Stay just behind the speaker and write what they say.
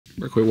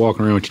Better quit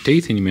walking around with your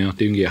teeth in your mouth.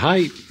 Dude, get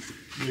hype.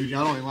 Dude,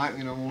 y'all don't even like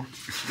me no more.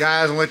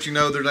 Guys, I'll let you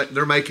know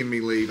they're making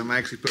me leave. I'm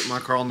actually putting my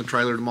car on the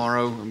trailer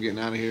tomorrow. I'm getting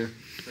out of here.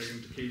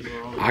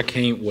 I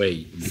can't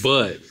wait.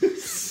 But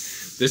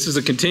this is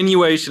a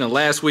continuation of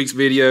last week's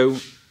video.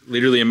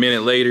 Literally a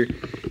minute later.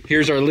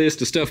 Here's our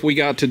list of stuff we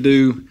got to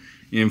do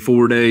in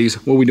 4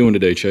 days. What are we doing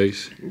today,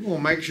 Chase? We're going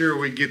to make sure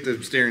we get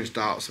the steering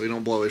stopped so we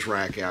don't blow this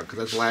rack out, because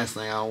that's the last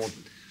thing I want.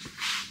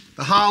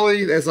 The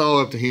Holly, that's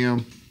all up to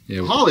him.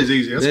 Yeah, Holly's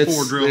easy. That's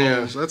 4 drill yeah.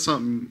 holes. That's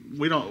something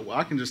we don't.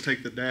 I can just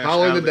take the dash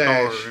Holly out of the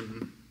dash. car.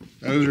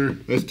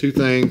 And That's 2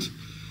 things.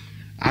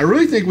 I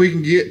really think we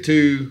can get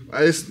to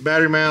this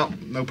battery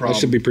mount, no problem. That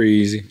should be pretty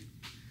easy.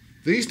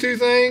 These 2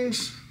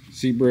 things,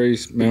 Seat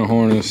brace, mount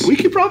harness. we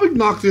could probably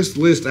knock this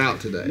list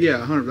out today. yeah,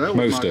 100. That was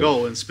Most my of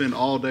goal, and spend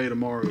all day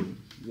tomorrow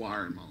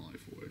wiring my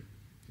life away.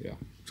 Yeah.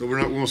 So we're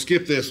going to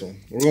skip this one.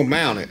 We're going to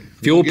mount it.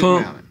 Fuel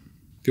pump.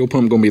 Fuel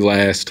pump gonna be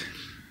last.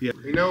 Yeah.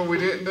 You know what we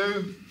didn't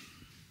do?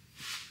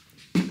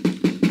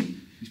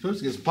 You're supposed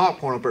to get some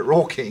popcorn up at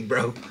Roll King,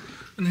 bro.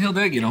 When the hell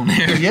did that get on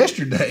there?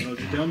 Yesterday. Oh,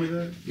 did you tell me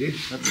that? Yeah.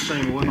 That's a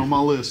shame. It wasn't on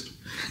my list.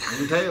 I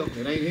can tell.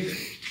 It ain't here.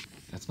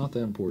 That's not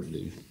that important,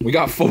 dude. We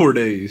got 4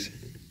 days.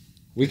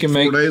 We can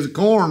 4 make. days of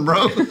corn,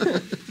 bro.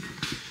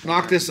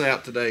 Knock this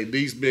out today,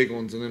 these big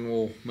ones, and then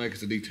we'll make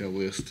us a detail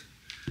list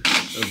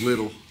of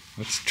little.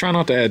 Let's try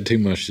not to add too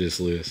much to this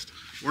list.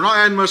 We're not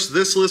adding much to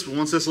this list, but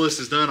once this list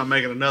is done, I'm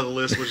making another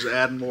list, which is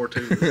adding more to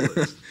this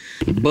list.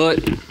 But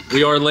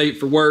we are late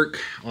for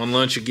work. On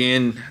lunch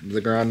again.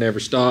 The grind never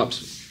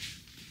stops.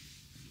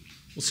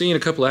 We'll see you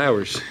in a couple of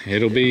hours.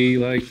 It'll be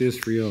like this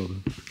for y'all.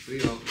 See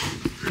y'all.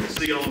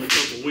 See y'all in a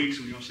couple of weeks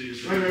when y'all see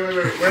us. Wait.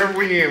 Wherever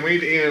we end, we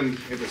need to end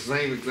at the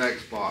same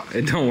exact spot.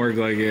 It don't work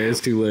like that. It's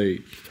too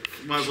late.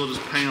 Might as well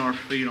just paint our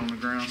feet on the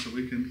ground so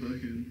we can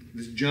fucking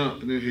Just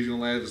jump, and then he's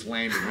gonna let us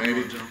land it.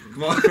 Ready? jump.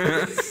 Come on.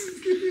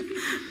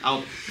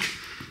 Out.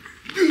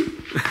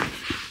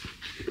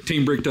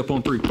 Team bricked up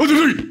on 3. 1,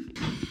 2, 3.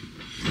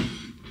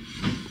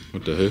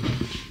 What the heck?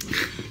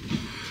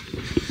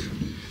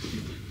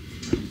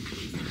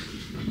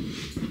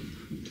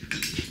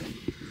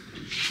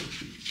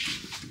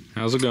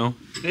 How's it going?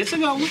 It's a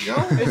going.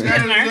 It's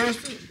getting there. It's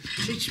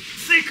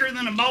thicker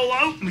than a bowl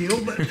of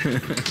oatmeal, but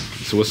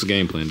So what's the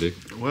game plan, dude?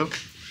 Well,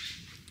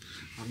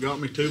 I've got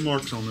me 2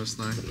 marks on this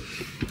thing.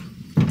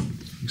 You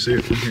can see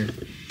it from here.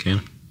 Can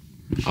I?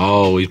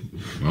 Oh, okay.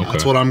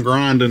 That's what I'm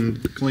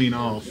grinding clean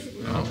off.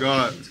 And I've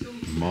got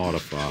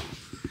Modify.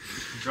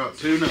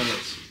 2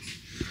 nuts.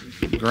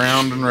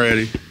 Ground and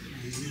ready.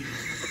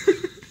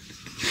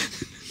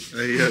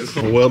 There you go.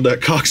 I'll weld that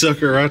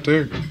cocksucker right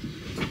there.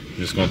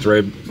 Just gonna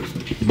thread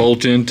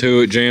bolt into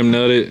it, jam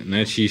nut it, and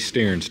that's your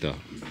steering stuff.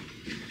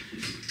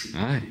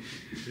 Alright.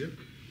 Yep.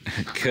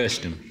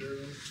 Custom.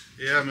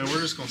 Yeah, I mean, we're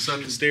just going to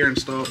set the steering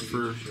stop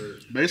for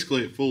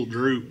basically at full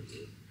droop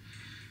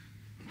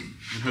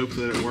and hope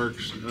that it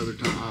works other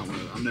time. I don't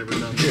know. I've never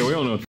done this. Yeah, we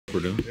all know what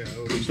we're doing. Yeah,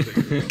 we'll just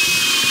figure it out.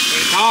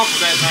 Talk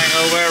with that thing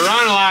over there,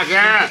 running like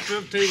that. it's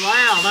too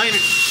loud, ain't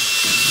it?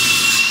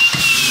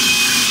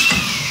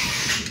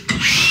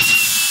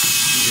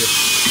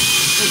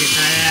 Look at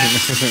that.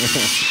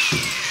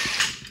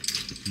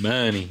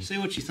 Money. See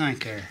what you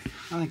think there.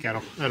 I think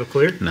that'll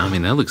clear. No, I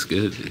mean, that looks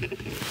good.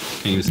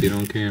 Can't even see it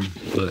on camera,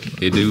 but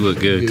it do look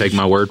good. Take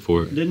my word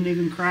for it. Didn't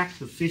even crack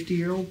the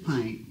 50-year-old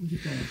paint.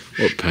 Look at that.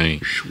 What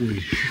paint?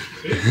 Sweet.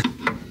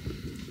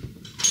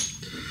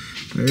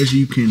 As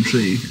you can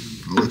see,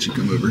 I'll let you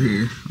come over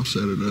here. I'll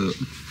set it up.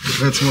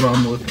 That's what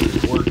I'm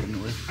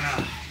working with.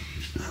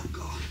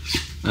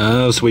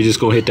 Oh, so we just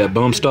gonna hit that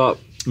bump stop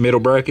middle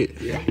bracket?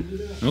 Yeah.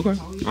 Okay,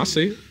 I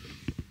see it.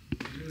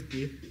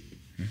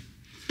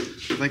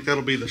 I think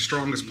that'll be the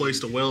strongest place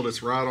to weld.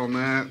 It's right on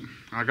that.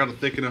 I got a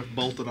thick enough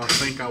bolt that I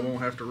think I won't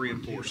have to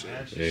reinforce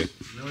it. Yeah.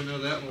 We know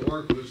that will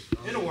work.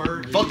 It'll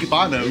work. Fuck if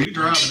I know. You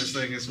driving this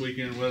thing this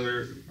weekend,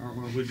 whether, I don't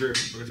know if we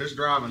drift, but if it's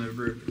driving, it'll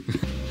drift.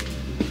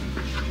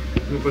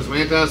 We put some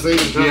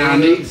anti-season. Yeah, I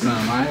need some.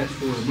 I asked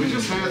for it. We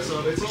just had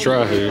some. It's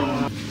Try here.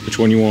 Which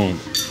one you want?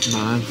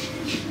 Mine.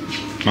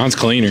 Mine's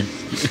cleaner.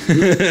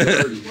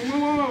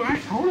 Whoa,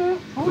 hold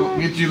up.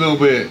 Get you a little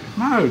bit.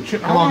 No,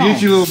 Come on,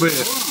 get you a little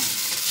bit.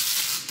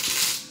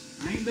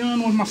 I ain't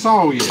done with my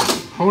saw yet.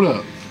 Hold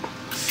up.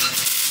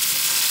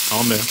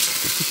 Calm down.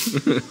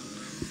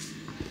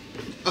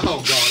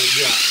 Oh, God,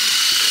 it got.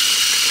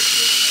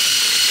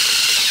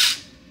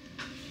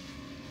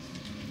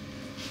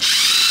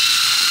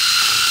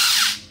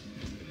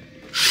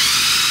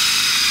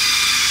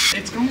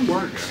 It's gonna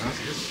work,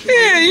 guys.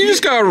 Yeah, you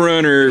just gotta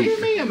run her. Give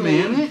me a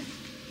minute.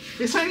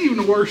 This ain't even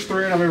the worst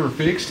thread I've ever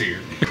fixed here.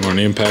 Want an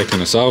impact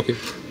in a socket?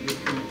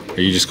 Or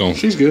you just gonna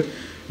She's good.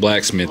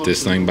 blacksmith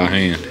this thing by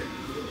hand?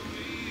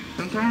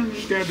 Sometimes you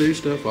just gotta do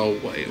stuff all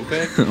the way,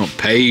 okay?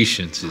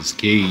 Patience is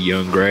key,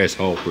 young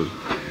grasshopper. We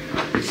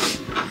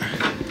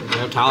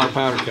have Tyler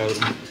powder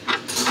coating.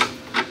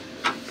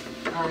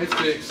 Alright, it's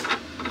fixed.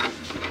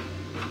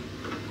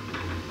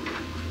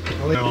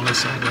 on this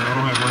side. I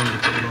don't have room to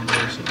put it on the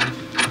other side.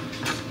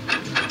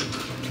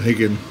 He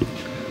can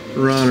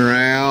run her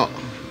out.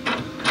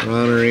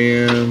 Run her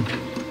in.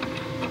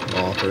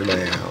 Walk her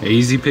down.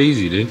 Easy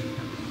peasy, dude.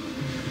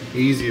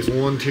 Easiest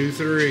 1, 2,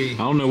 3. I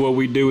don't know what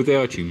we'd do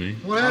without you, man.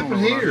 What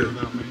happened here?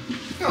 Look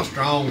how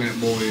strong that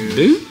boy is.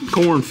 Dude,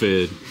 corn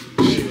fed.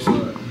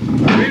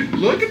 Dude,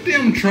 look at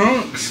them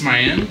trunks,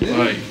 man.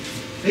 Like,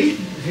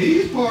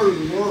 He's part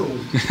of the world.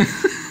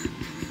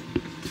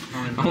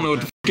 I don't know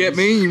what the f that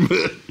mean,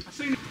 but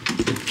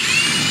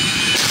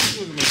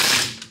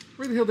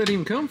where the hell did that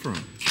even come from?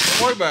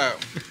 Don't worry about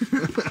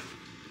it.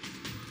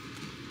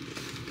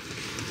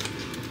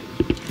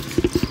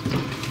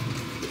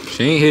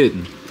 She ain't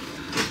hitting.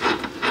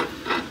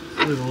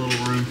 there's a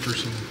little room for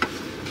some.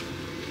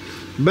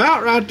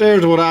 About right there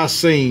is what I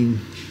seen,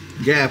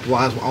 gap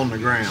wise, on the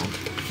ground.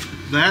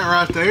 That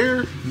right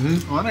there?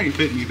 Well, that ain't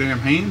fitting your damn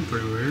hand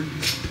through there.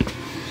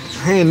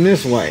 Hand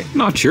this way,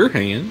 Not your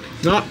hand.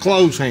 not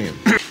closed hand.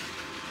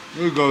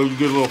 There you go, you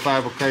get a little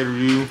fabricator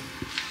view.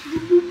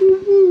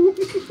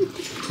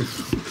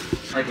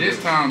 Alright,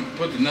 this time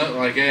put the nut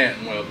like that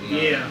and weld the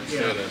nut. Yeah,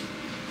 instead yeah. of-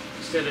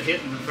 Instead of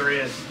hitting the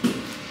thread,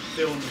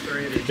 filling the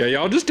thread. Yeah,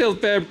 y'all just tell the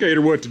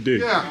fabricator what to do.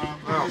 Yeah.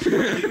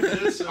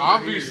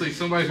 Obviously,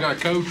 somebody's got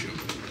to coach him.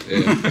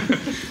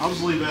 I'll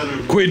just leave that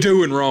over. Quit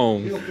doing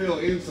wrong. He'll feel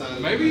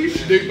inside. Maybe you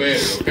should do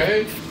better,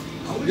 okay?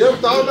 You ever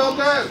thought about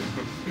that?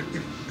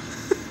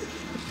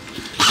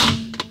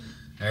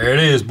 There it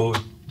is, boy.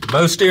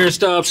 Both steering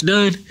stops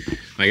done.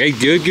 Like, hey,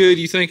 good.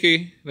 You think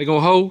they gonna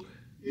hold?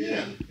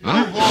 Yeah.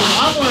 Huh?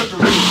 I'm going to have to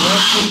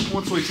readjust them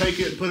once we take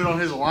it and put it on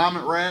his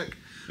alignment rack.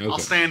 Okay. I'll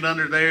stand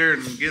under there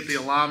and get the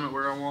alignment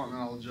where I want,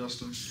 and I'll adjust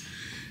them.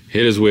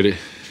 Hit us with it.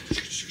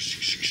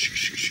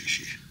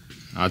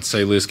 I'd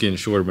say list getting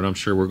shorter, but I'm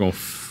sure we're gonna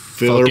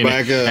Fill her fucking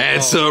back up.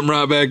 add something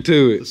right back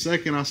to The it.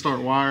 second I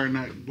start wiring,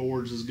 that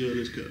board's as good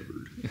as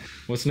covered.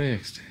 What's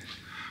next?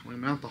 We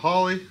mount the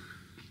holly,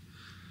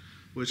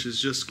 which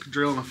is just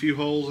drilling a few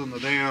holes in the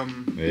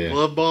damn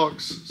glove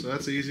box, so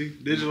that's easy.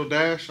 Digital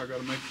dash, I got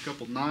to make a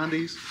couple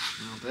 90s.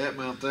 Mount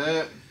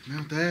that.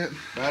 Mount that.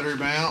 Battery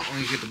mount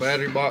when you get the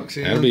battery box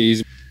in. That'll be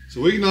easy. So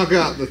we can knock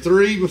out the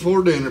 3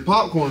 before dinner.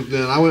 Popcorn's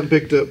done. I went and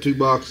picked up 2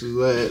 boxes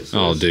of that. So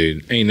Oh,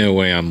 dude, ain't no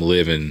way I'm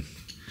living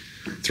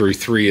through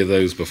 3 of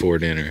those before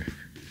dinner.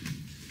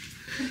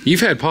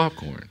 You've had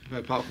popcorn. I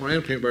had popcorn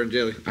and peanut butter and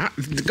jelly.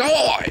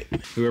 God!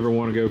 Whoever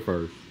want to go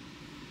first,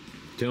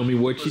 tell me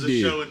what Was you it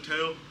did. show and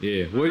tell?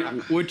 Yeah,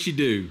 what you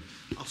do?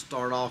 I'll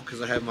start off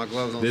because I have my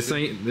gloves on. This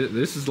ain't.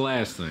 This is the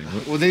last thing.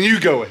 Well, then you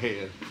go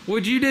ahead.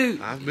 What'd you do?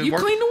 I've been You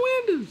working. cleaned the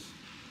windows.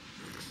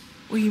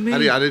 What do you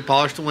mean? I did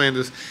polish the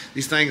windows.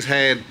 These things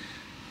had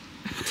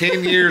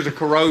 10 years of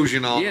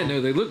corrosion on Yeah, them.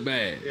 no, they look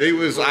bad. It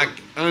was like,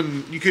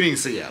 you couldn't even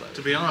see out of it.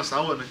 To be honest, I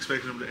wasn't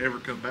expecting them to ever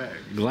come back.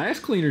 Glass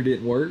cleaner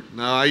didn't work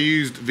No, I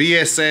used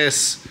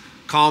VSS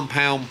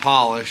compound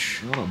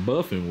polish on a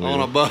buffing wheel. on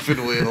a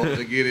buffing wheel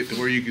to get it to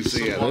where you can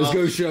see out of Let's it.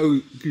 go show.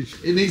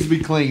 It needs to be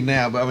clean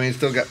now, but I mean, it's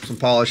still got some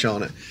polish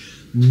on it.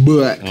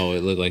 But, Oh,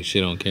 it looked like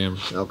shit on camera.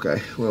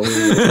 okay, well,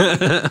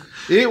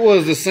 it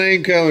was the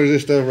same color as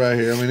this stuff right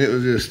here. I mean, it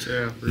was just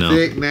No.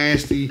 thick,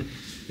 nasty.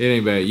 It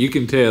ain't bad. You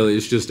can tell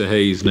it's just a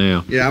haze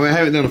now. Yeah, I mean, I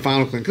haven't done a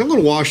final clean. 'Cause I'm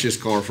going to wash this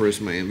car for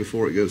this man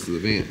before it goes to the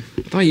vent.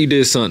 I thought you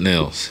did something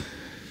else.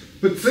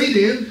 Put the seat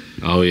in.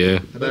 Oh yeah, I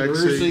did the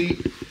rear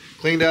seat.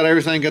 Cleaned out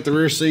everything. Got the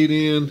rear seat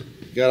in.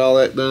 Got all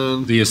that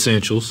done. the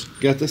essentials.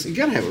 Got this. You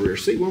got to have a rear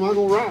seat. What am I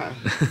going to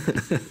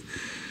ride?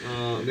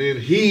 Then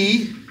if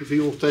he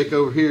will take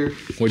over here.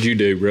 What'd you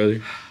do,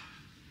 brother?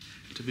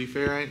 To be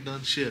fair, I ain't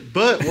done shit.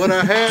 But what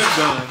I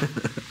have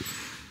done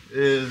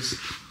is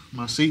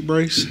my seat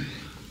brace.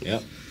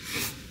 Yep.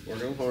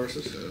 Working on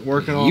horses.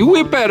 Working on You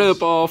whip that harnesses.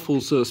 up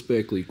awful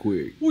suspectly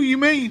quick. What do you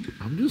mean?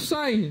 I'm just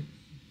saying.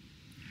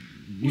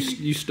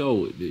 You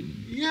stole it, didn't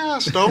you? Yeah, I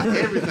stole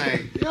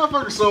Everything. Yeah, I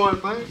fucking stole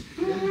that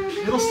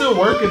thing. It'll still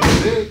work in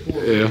the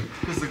bit. Yeah.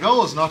 Because the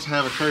goal is not to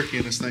have a turkey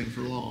in this thing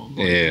for long.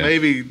 Like, Yeah.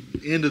 Maybe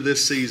into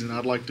this season,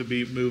 I'd like to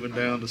be moving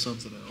down to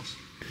something else.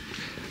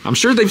 I'm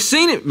sure they've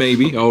seen it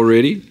maybe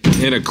already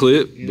in a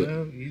clip. You But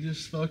know, you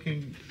just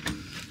fucking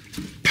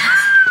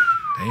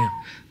damn.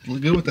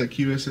 look good with that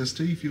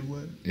QSST fuel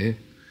lead. Yeah.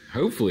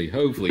 Hopefully.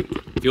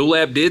 Fuel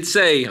Lab did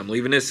say, I'm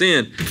leaving this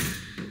in,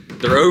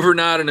 they're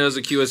overnighting us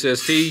a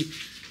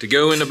QSST to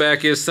go in the back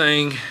of this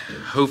thing.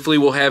 Hopefully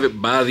we'll have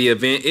it by the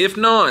event. If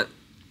not,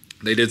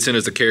 they did send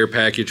us a care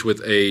package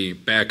with a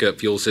backup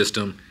fuel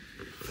system.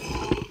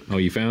 Oh,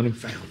 you found him?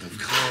 Found them.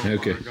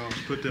 Okay. Oh my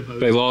gosh, put them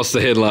They lost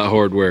the headlight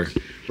hardware.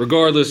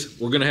 Regardless,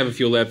 we're going to have a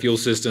Fuel Lab fuel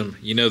system.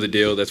 You know the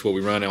deal. That's what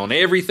we run on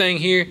everything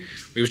here.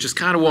 We was just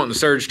kind of wanting a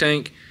surge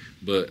tank.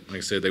 But like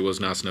I said, they was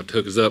nice enough to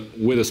hook us up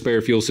with a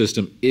spare fuel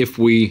system if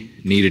we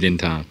need it in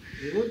time.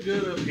 It looked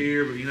good up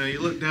here, but you know, you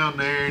look down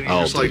there and you're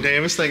Oh, just like, dude.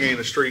 damn, this thing ain't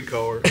a street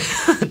car.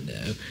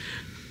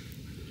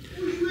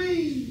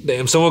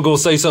 Damn, someone going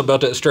to say something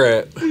about that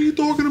strap. What are you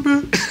talking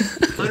about?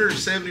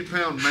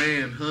 170-pound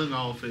man hung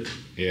off it.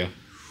 Yeah.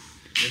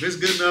 If it's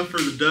good enough for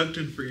the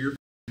ducting for your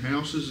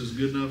houses, it's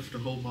good enough to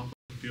hold my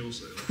fuel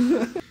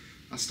cell.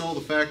 I stole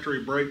the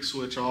factory brake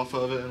switch off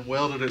of it and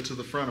welded it to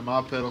the front of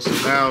my pedal, so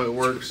now it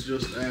works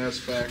just as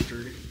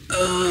factory.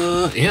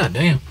 Yeah,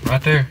 damn,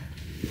 right there.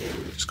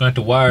 Just gonna have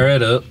to wire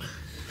that up.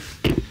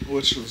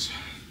 Which was...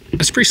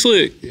 That's pretty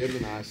slick. Yeah, it'd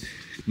be nice.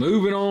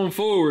 Moving on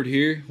forward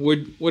here.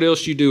 What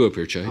else you do up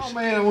here, Chase? Oh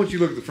man, I want you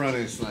to look at the front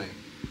of this thing.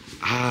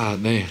 Ah,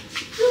 man.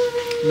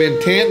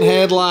 Been tinting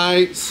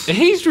headlights.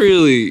 He's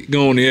really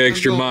going the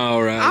extra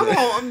mile right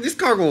there. This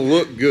car gonna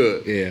look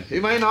good. Yeah.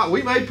 It may not.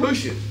 We may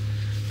push it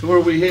to where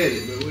we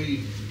headed, but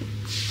we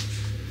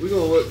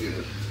gonna look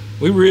good.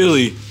 We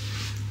really...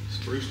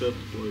 spruced up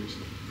the place.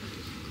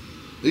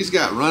 These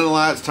got running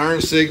lights,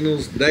 turn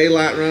signals,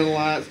 daylight running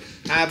lights,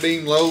 high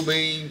beam, low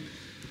beam.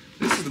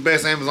 This is the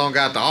best Amazon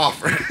got to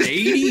offer.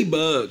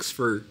 $80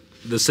 for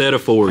the set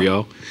of 4,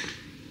 y'all.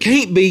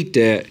 Can't beat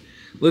that.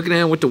 Looking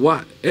at it with the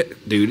white,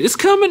 dude, it's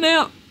coming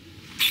out.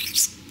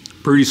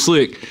 Pretty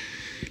slick.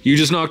 You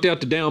just knocked out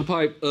the down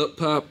pipe, up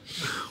pipe,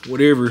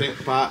 whatever.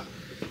 Tent pipe,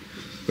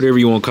 Whatever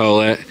you want to call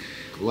that.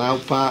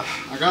 loud pipe.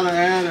 I gotta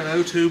add an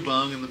O2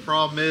 bung, and the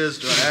problem is,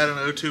 do I add an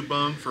O2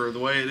 bung for the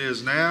way it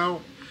is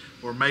now,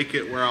 or make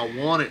it where I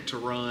want it to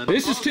run?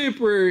 This is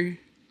temporary.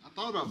 I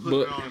thought about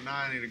putting it on a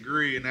 90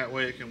 degree, and that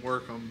way it can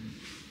work on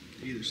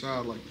either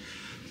side. Like,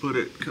 put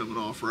it coming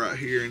off right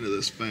here into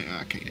this thing.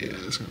 I can't.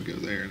 Yeah, it's gonna go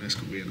there, and it's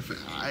gonna be in the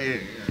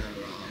fan.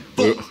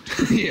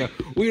 Yeah,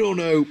 we don't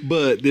know,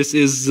 but this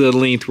is the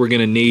length we're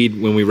gonna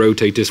need when we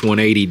rotate this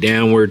 180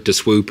 downward to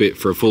swoop it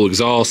for a full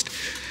exhaust.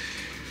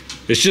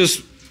 It's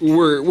just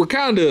we're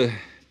kind of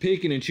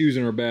picking and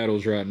choosing our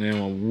battles right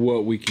now on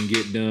what we can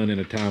get done in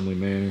a timely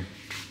manner.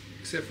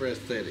 Except for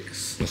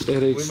aesthetics.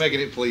 Aesthetics. We're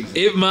making it pleasing.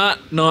 It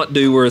might not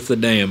do worth a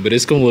damn, but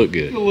it's gonna look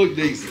good. It'll look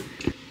decent.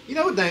 You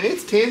know what, Dan?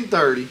 It's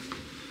 10:30.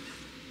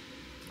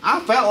 I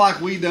felt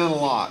like we done a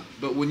lot,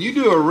 but when you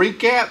do a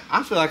recap,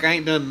 I feel like I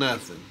ain't done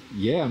nothing.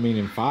 Yeah, I mean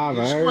in 5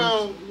 hours.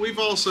 Well, we've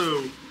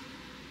also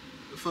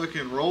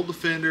fucking rolled the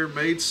fender,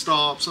 made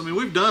stops. I mean,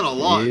 we've done a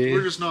lot. Yeah.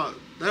 We're just not.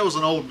 That was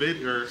an old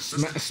video.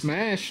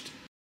 Smashed.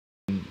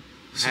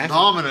 Some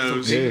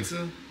dominoes. Some Yeah. pizza.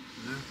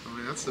 Yeah, I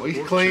mean, that's the We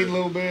important cleaned shit. a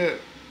little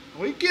bit.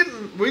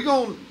 We're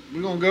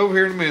gonna go over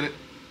here in a minute.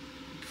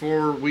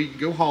 Before we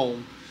go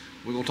home,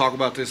 we're gonna talk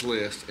about this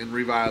list and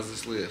revise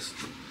this list.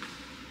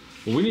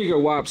 Well, we need to go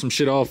wipe some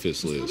shit off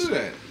this We'll list. do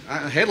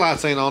that.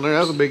 Headlights ain't on there.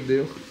 That's a big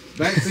deal.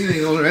 Back seat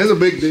ain't on there. That's a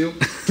big deal.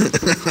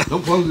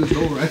 Don't close this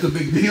door. That's a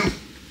big deal.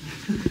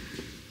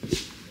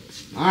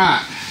 All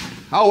right.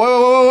 Oh,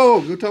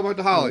 whoa. Go talk about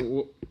the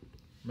Holly.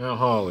 Mount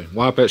Holly.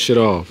 Wipe that shit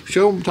off.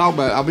 Show them. Talk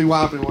about it. I'll be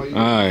wiping while you.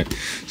 All right.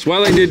 So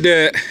while they did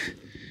that,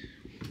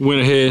 went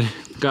ahead,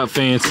 got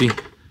fancy,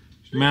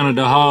 mounted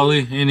the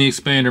Holly and the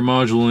expander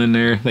module in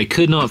there. They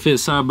could not fit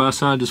side by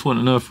side, just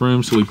wasn't enough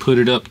room, so we put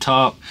it up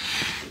top.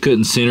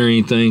 Couldn't center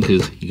anything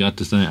because you got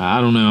this thing.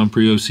 I don't know, I'm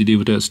pretty OCD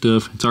with that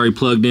stuff. It's already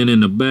plugged in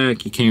the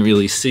back. You can't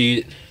really see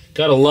it.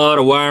 Got a lot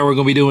of wire we're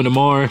gonna be doing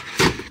tomorrow,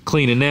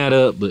 cleaning that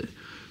up, but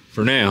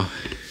for now,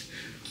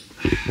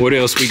 what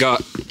else we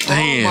got?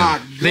 Damn, my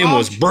them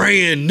was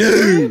brand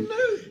new.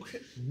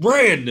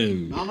 Brand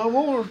new. Not no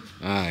more. All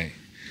right.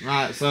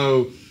 Right.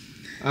 So,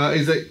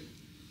 is it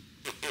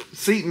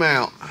seat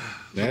mount?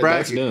 That's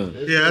bracket. done.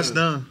 Yeah, that's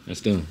done. That's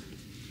done.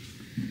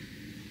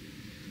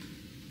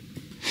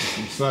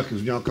 You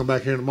suckers, y'all come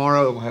back here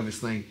tomorrow. We'll have this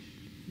thing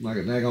like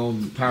a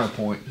daggone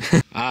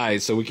PowerPoint. All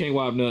right, so we can't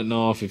wipe nothing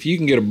off. If you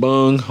can get a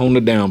bung on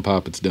the down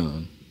pipe, it's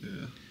done.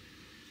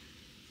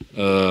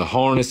 Yeah.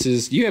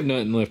 Harnesses. You have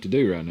nothing left to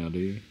do right now, do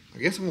you? I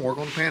guess I'm gonna work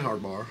on the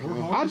panhard bar.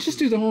 I'll just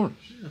do the harness.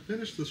 Yeah,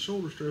 finish the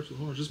shoulder straps with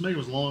horns. Just make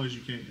them as long as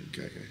you can.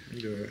 Okay, I can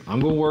do it. I'm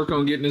gonna work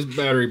on getting this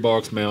battery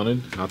box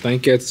mounted. I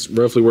think that's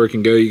roughly where it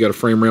can go. You got a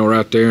frame rail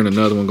right there and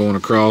another one going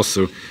across.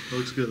 So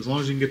Looks good as long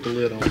as you can get the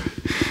lid on.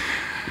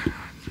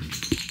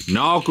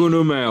 knocking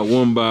them out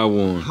one by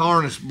one.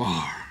 Harness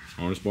bar.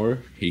 Harness bar.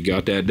 He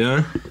got that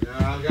done.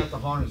 Yeah, I've got the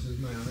harnesses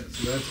mounted,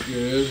 so that's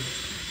good.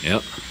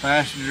 Yep.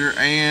 Passenger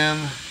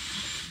and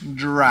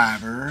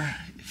driver.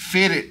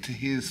 Fit it to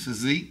his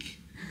physique.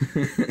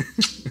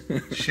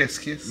 Chef's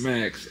kiss.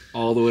 Max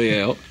all the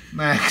way out.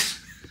 Max.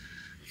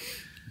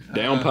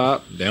 Down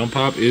pipe. Down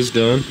pipe is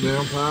done.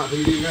 Down pipe.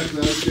 He didn't got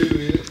that too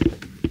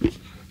in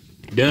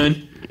it.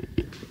 Done.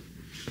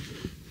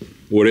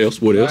 What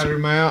else? What else? Battery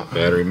mount.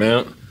 Battery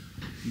mount.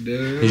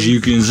 Done. As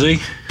you can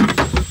see,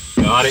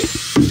 got it.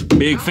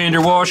 Big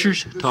fender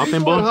washers, top and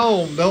People at bottom.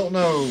 home don't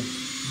know.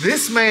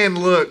 This man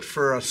looked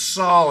for a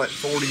solid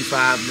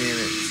 45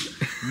 minutes.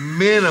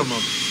 Minimum.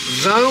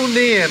 Zoned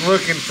in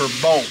looking for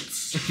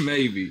bolts.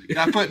 Maybe.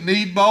 I put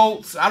need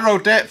bolts. I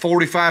wrote that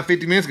 45,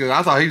 50 minutes ago.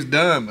 I thought he was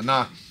done, but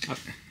nah.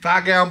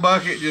 5-gallon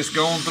bucket, just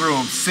going through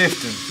them,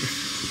 sifting.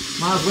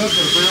 Might as well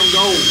have found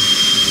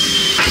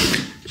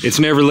gold. It's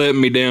never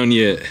letting me down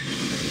yet.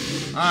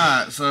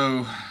 Alright,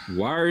 so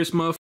Wires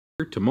motherfucker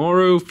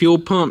tomorrow, fuel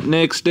pump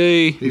next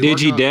day.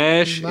 Digi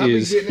Dash might be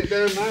is getting it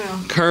done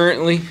now.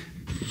 currently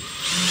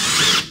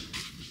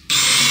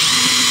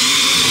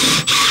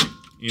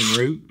en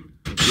route.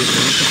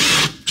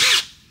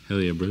 Hell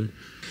yeah, brother.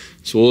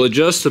 So we'll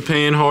adjust the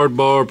pan hard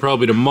bar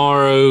probably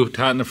tomorrow,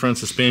 tighten the front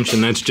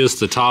suspension. That's just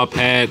the top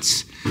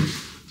hats.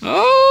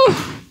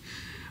 Oh,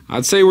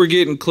 I'd say we're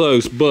getting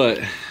close,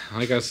 but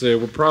like I said,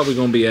 we're probably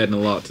going to be adding a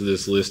lot to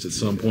this list at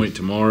some point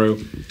tomorrow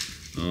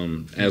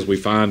as we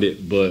find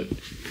it. But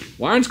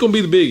wiring's going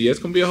to be the biggie. It's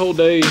going to be a whole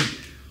day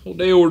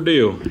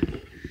ordeal.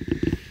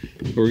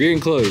 But we're getting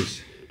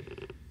close.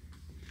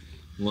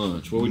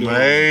 Lunch. What we doing?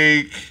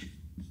 Make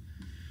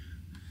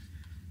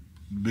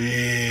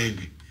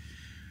big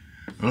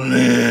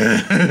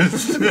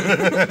list.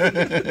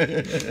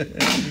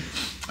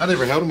 I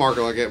never held a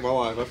marker like that in my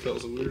life. I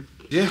felt so weird.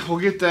 Yeah, we'll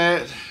get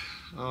that.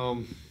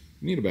 You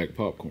need a bag of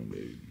popcorn,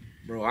 dude.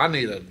 Bro, I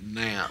need a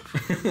nap.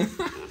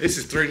 This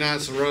is 3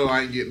 nights in a row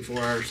I ain't getting 4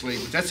 hours sleep.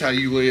 That's how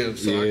you live,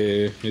 son.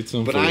 Yeah, it's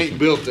unfortunate. But I ain't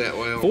built that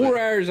way. 4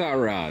 hours I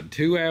ride.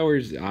 2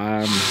 hours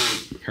I'm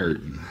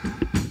hurting.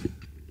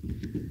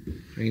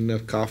 Ain't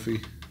enough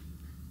coffee.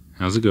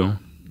 How's it going?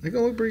 They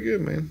gonna look pretty good,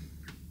 man.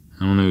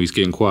 I don't know. He's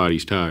getting quiet.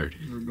 He's tired.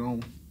 They're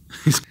gone.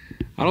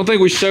 I don't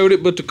think we showed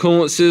it, but the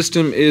coolant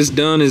system is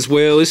done as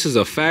well. This is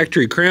a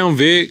factory Crown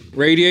Vic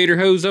radiator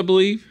hose, I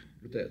believe.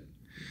 With that.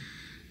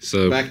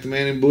 So Back to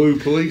Man in Blue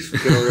police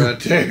car right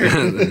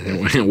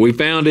there. we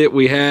found it.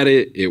 We had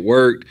it. It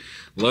worked.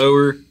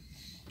 Lower.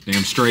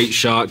 Damn straight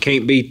shot.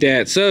 Can't beat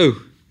that. So,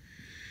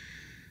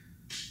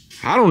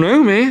 I don't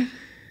know, man.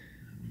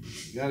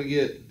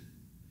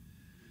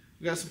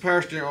 We got some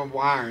power steering on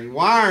wiring,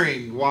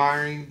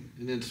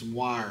 and then some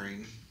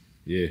wiring,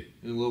 Yeah,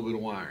 and a little bit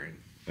of wiring.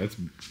 that's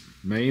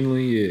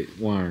mainly it.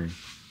 Wiring.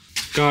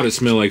 God, it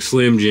smells like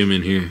Slim Jim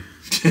in here.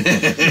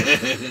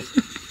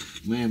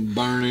 Man,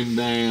 burning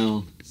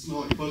down.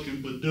 Smell like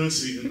fucking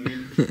Badussi in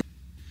there.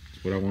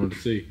 That's what I wanted to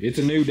see. It's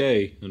a new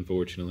day,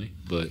 unfortunately,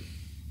 but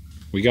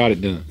we got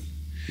it done.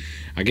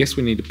 I guess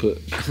we need to put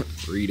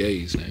 3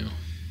 days now.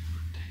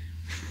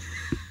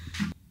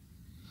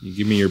 You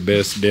give me your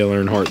best Dale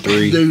Earnhardt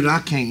 3. Dude, I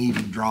can't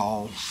even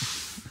draw.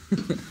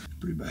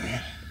 Pretty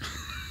bad.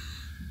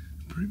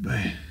 Pretty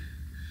bad.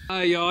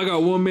 Alright, y'all, I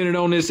got 1 minute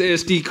on this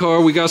SD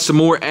card. We got some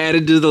more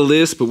added to the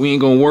list, but we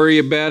ain't gonna worry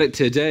about it.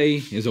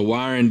 Today is a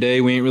wiring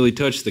day. We ain't really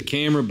touched the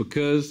camera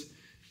because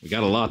we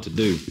got a lot to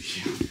do.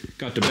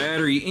 Got the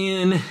battery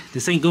in.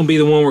 This ain't gonna be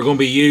the one we're gonna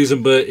be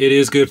using, but it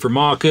is good for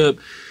mock-up.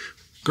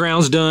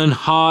 Ground's done.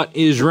 Hot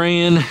is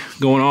ran.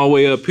 Going all the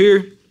way up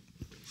here.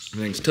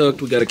 Everything's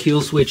tucked. We got a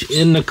kill switch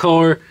in the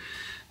car.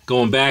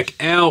 Going back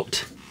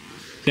out,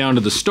 down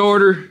to the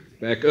starter.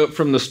 Back up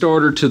from the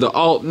starter to the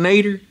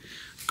alternator.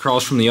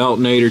 Across from the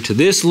alternator to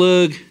this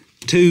lug.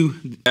 To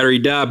the battery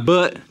die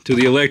butt. To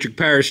the electric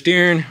power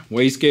steering.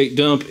 Wastegate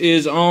dump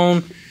is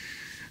on.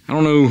 I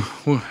don't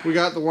know. We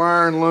got the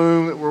wiring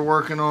loom that we're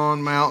working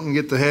on, mounting,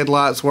 get the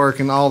headlights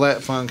working, all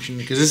that function.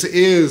 Because this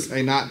is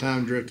a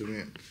nighttime drift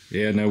event.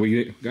 Yeah, no,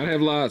 we gotta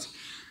have lights.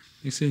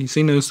 You see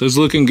those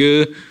looking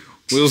good.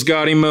 Will's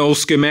got him a old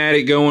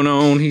schematic going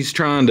on. He's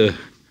trying to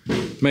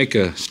make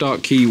a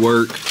stock key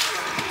work.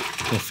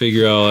 We'll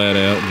figure all that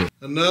out.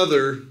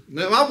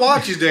 My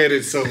watch is dead.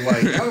 It's so late.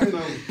 I don't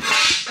know.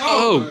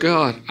 Oh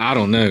God, I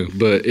don't know.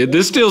 But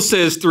this still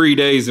says 3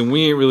 days, and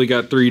we ain't really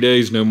got 3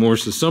 days no more.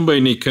 So somebody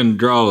need to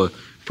draw a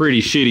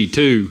pretty shitty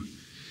 2.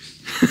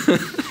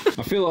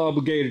 I feel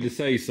obligated to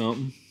say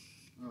something.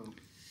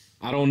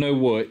 I don't know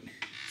what.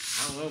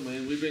 I don't know,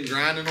 man. We've been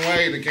grinding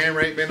away, and the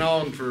camera ain't been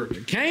on for.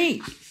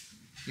 Can't.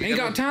 Ain't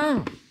got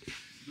time.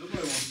 Nobody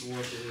wants to watch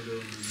what we're doing,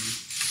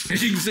 man.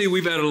 As you can see,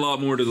 we've added a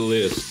lot more to the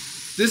list.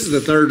 This is the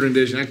 3rd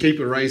rendition. I keep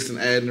erasing,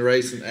 adding,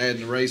 erasing,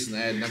 adding, erasing,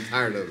 adding. I'm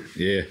tired of it.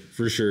 Yeah,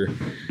 for sure.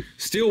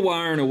 Still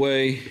wiring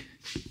away.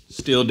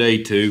 Still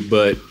day 2,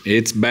 but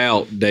it's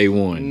about day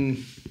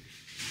 1.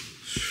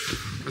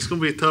 It's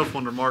going to be a tough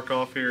one to mark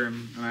off here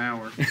in an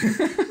hour.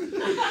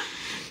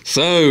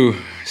 So,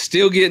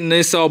 still getting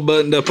this all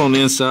buttoned up on the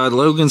inside.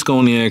 Logan's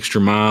going the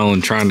extra mile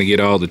and trying to get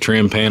all the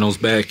trim panels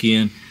back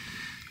in.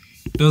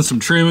 Done some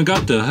trimming.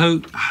 Got the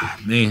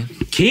man.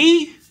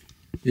 Key?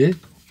 Yeah.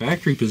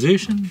 Factory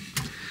position.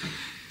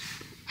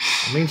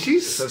 I mean,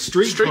 she's a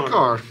street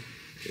car.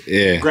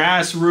 Yeah.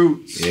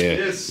 Grassroots.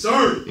 Yeah. Yes,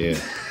 sir. Yeah.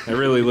 That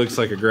really looks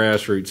like a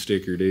grassroots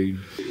sticker, dude.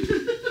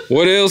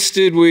 What else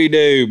did we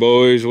do,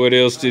 boys? What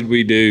else did we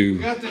We do?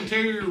 got the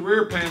interior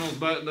rear panels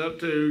buttoned up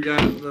too.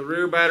 Got the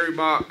rear battery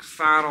box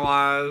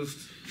finalized.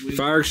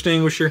 Fire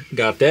extinguisher.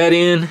 Got that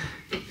in.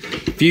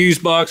 Fuse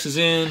box is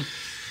in.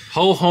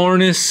 Whole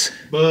harness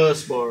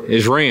Bus bar.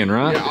 is ran,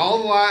 right? Yeah, all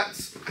the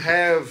lights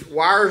have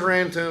wires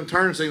ran to them,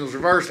 turn signals,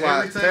 reverse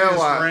lights, Everything tail is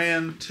lights.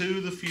 ran to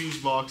the fuse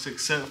box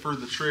except for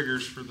the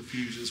triggers for the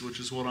fuses,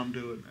 which is what I'm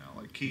doing now.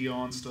 Like key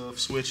on stuff,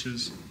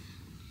 switches.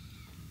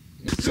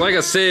 So like I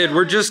said,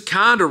 we're just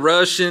kind of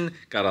rushing.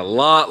 Got a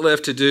lot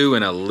left to do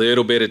in a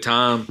little bit of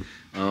time.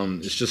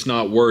 It's just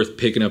not worth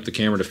picking up the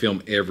camera to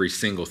film every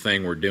single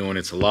thing we're doing.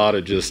 It's a lot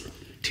of just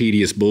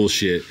tedious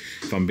bullshit,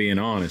 if I'm being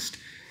honest.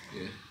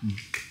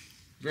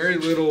 Very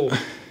little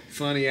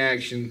funny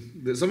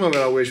action. Some of it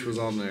I wish was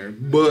on there,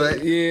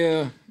 but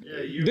Yeah.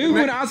 Dude,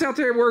 when I was out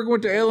there working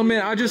with the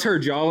Element, I just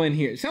heard y'all in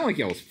here. It sounded like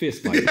y'all was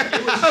fist fighting.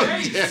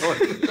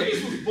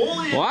 Chase was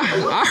bullying. Well,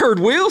 I heard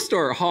Will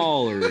start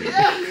hollering.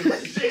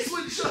 Chase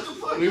wouldn't shut the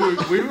fuck up.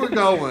 we were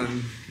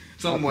going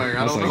somewhere.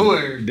 I don't know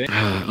where.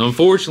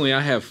 Unfortunately,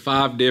 I have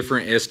 5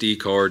 different SD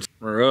cards,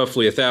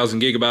 roughly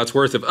 1,000 gigabytes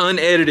worth of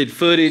unedited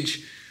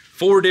footage,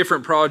 4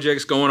 different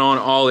projects going on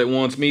all at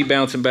once, me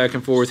bouncing back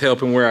and forth,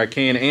 helping where I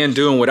can, and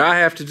doing what I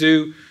have to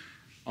do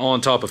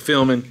on top of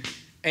filming.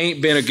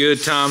 Ain't been a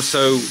good time,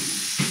 so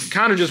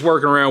kind of just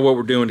working around what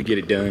we're doing to get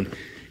it done.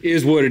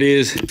 Is what it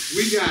is.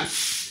 We got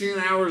 10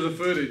 hours of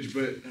footage,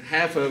 but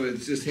half of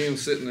it's just him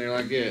sitting there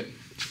like that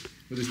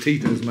with his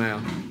teeth in his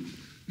mouth.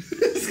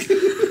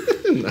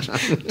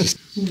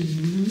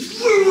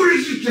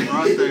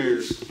 Right there.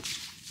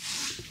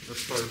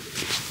 That's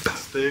perfect.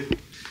 Stick.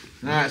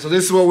 Alright, so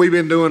this is what we've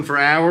been doing for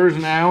hours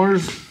and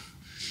hours.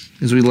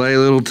 As we lay a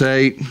little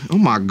tape. Oh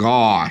my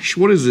gosh,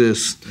 what is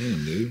this?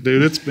 Damn, dude.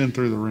 Dude, it's been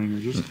through the ringer.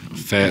 Just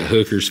Fat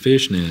hookers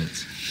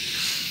fishnets.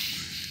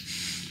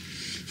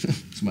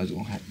 Somebody's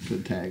gonna have to put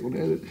a tag on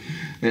it.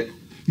 At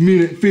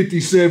minute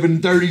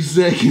 57, 30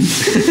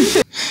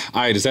 seconds.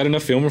 Alright, is that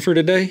enough filming for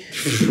today?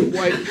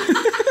 Wait.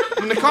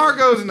 When the car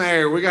goes in the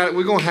air,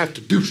 we're gonna have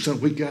to do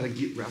something. We gotta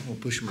get. I'm gonna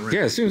push him around.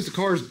 Yeah, as soon as the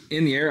car's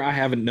in the air, I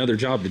have another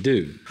job to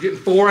do. Getting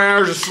 4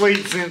 hours of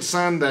sleep since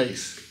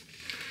Sundays.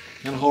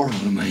 Kind of hard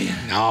on a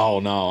man.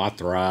 No, I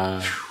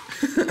thrive.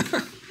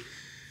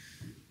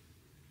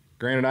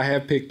 Granted, I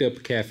have picked up a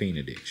caffeine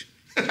addiction.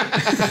 Hey,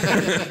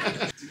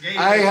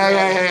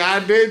 I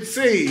did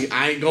see.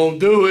 I ain't gonna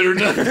do it or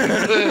nothing.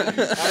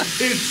 I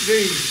did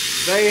see.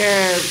 They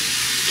have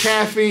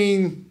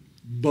caffeine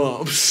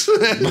bumps.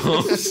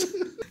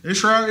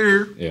 this right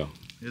here Yeah.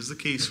 is the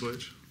key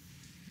switch.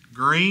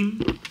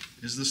 Green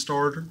is the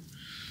starter.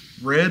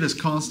 Red is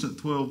constant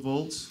 12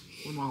 volts.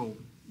 What am I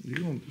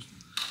holding?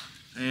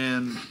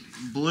 And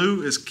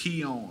blue is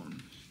key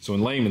on. So in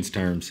layman's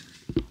terms,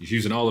 he's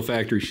using all the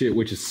factory shit,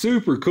 which is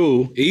super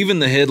cool. Even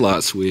the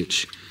headlight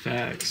switch.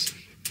 Facts.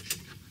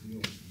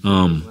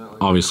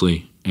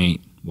 Obviously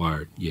ain't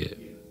wired yet,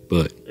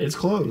 but It's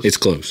close. it's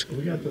close.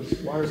 We got the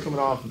wires coming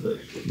off of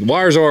it. The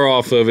wires are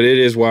off of it. It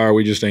is wired.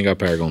 We just ain't got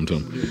power going to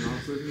them.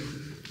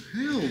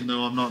 Hell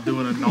no, I'm not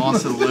doing a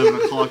NOS at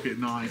 11 o'clock at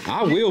night.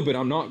 I will, but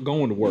I'm not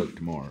going to work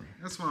tomorrow.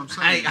 That's what I'm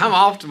saying. Hey, I'm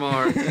off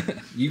tomorrow.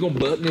 You gonna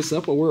button this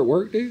up while we're at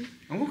work, dude?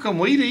 I'm gonna come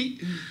weed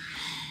eat.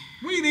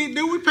 We need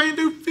do. We paying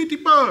dude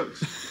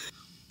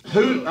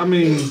 $50. I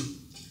mean,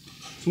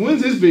 so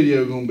when's this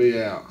video gonna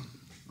be out?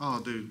 Oh,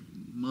 dude,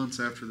 months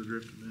after the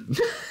drift event.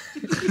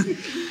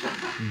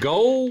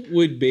 Goal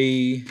would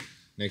be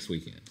next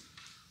weekend.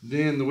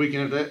 Then the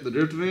weekend after that, the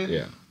drift event?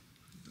 Yeah.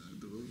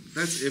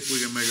 That's if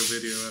we can make a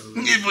video out of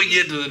If we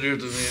get to the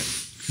drift event.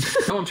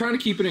 So I'm trying to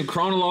keep it in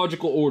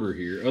chronological order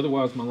here.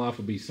 Otherwise, my life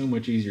would be so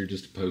much easier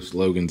just to post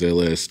Logan's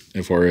LS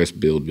FRS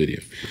build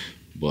video.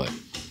 But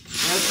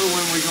That's for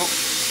when we go.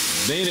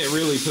 then it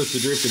really puts the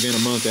drift event a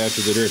month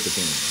after the drift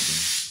event.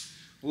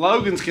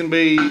 Logan's can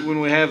be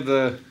when we have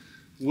the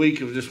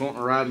week of just wanting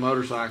to ride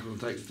motorcycles and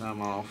take the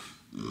time off.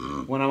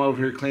 When I'm over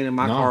here cleaning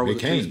my car with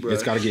it a can't. toothbrush.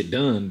 It's got to get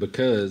done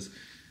because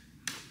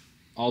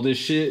all this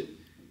shit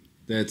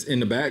that's in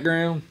the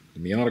background,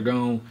 the Miata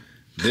gone.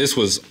 This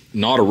was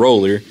not a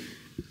roller.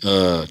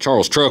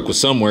 Charles' truck was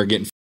somewhere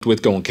getting f***ed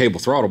with going cable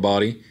throttle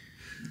body.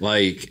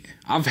 Like,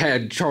 I've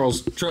had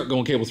Charles' truck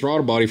going cable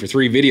throttle body for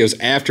 3 videos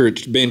after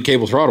it's been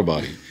cable throttle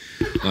body.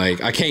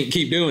 Like, I can't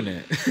keep doing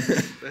that.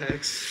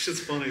 Facts.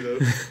 Shit's funny though.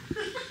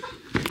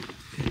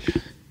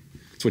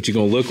 That's what you're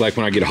gonna look like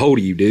when I get a hold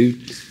of you, dude.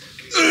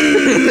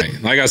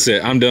 Like I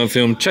said, I'm done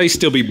filming. Chase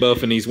still be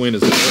buffing these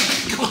windows up.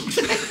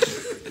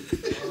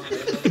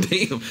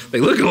 Damn, they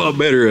look a lot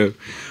better.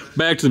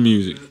 Back to the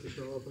music.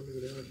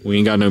 We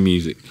ain't got no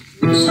music.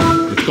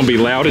 It's gonna be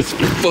loud as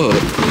fuck.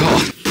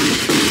 God.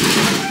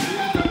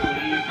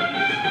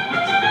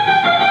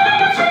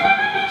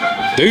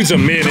 Dude's a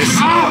menace.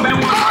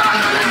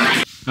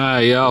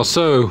 Alright, y'all.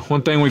 So,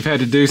 one thing we've had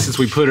to do since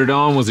we put it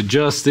on was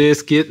adjust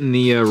this, getting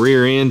the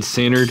rear end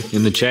centered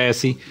in the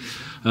chassis.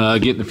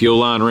 Getting the fuel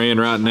line ran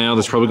right now.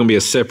 There's probably going to be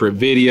a separate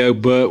video,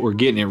 but we're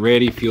getting it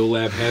ready. Fuel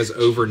Lab has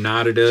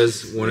overnighted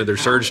us one of their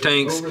surge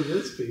tanks.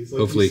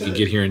 Hopefully it can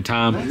get here in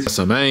time.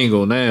 Some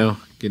angle now.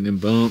 Getting them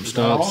bump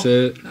stop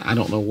set. I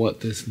don't know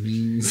what this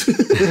means.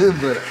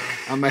 But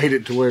I made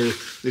it to where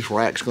this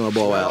rack's going to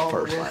blow out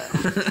first lap.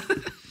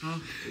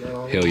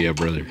 Hell yeah,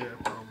 brother.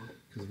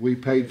 Because we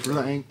paid for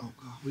the angle. Oh,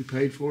 God, we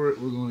paid for it.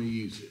 We're going to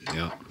use it.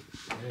 Yeah.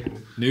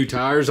 New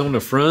tires on the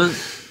front.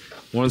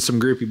 Wanted some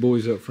grippy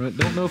boys up front.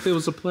 Don't know if it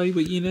was a play,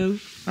 but you know.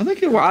 I think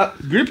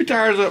grippy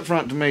tires up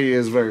front to me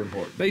is very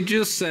important. They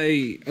just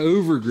say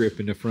over grip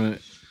in the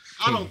front.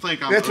 I don't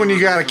think I'm. That's when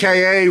you got a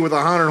KA with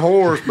 100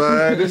 horse,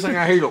 bud. This thing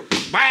I hear go,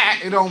 bah,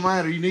 it don't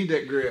matter. You need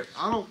that grip.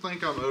 I don't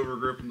think I'm over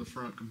gripping the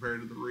front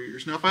compared to the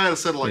rears. Now, if I had a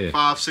set of like Yeah.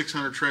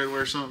 500-600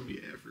 treadwear or something,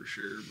 yeah, for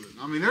sure. But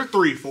I mean, they're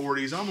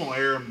 340s. I'm gonna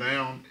air them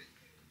down.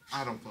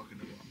 I don't fucking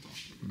know what I'm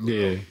talking about.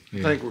 Yeah.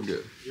 I think we're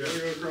good.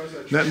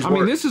 I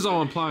mean, this is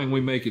all implying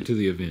we make it to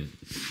the event.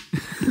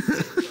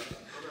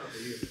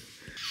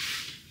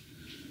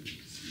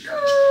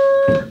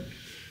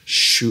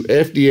 Shoot,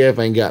 FDF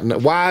ain't got no.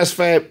 Wise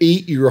Fab,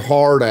 eat your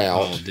heart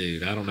out. Oh,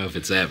 dude, I don't know if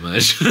it's that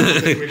much. I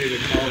think we need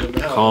to call them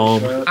out.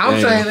 Calm.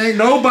 I'm saying ain't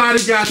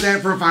nobody got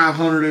that for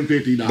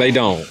 $550. They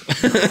don't.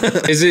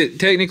 Is it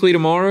technically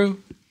tomorrow?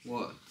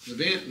 What? The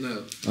event?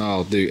 No.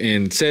 Oh, dude,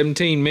 in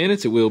 17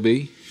 minutes it will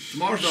be.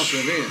 Tomorrow's not the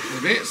event. The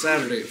event's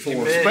Saturday at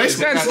 4.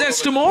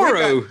 That's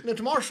tomorrow. No,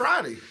 tomorrow's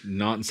Friday.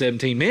 Not in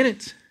 17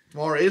 minutes.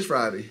 Tomorrow is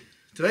Friday.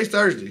 Today's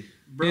Thursday.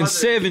 In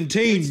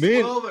 17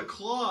 minutes. 12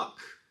 o'clock.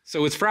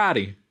 So it's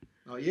Friday.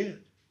 Oh, yeah.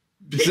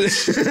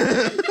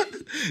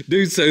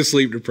 Dude's so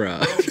sleep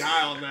deprived. Don't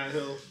die on that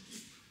hill.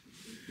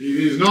 It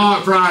is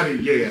not Friday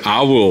yet.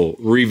 I will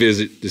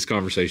revisit this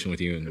conversation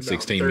with you in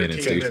 16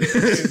 minutes, dude.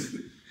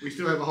 We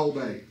still have a whole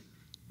day.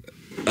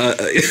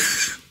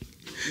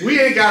 We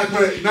ain't got to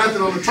put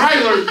nothing on the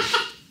trailer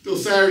till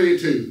Saturday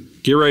at 2.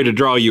 Get ready to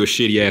draw you a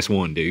shitty ass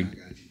one, dude.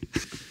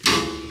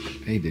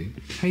 Hey, dude.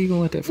 How you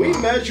gonna let that We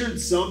fly? measured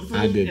something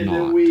I did and not.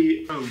 then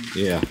we.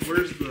 Yeah.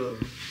 Where's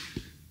the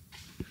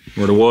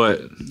Where to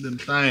what? them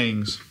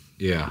things?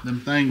 Yeah.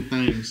 Them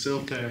things,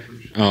 self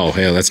tappers. Oh,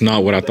 hell, that's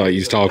not what I thought you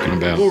was talking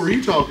about. What were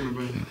you talking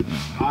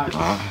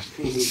about?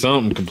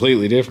 Something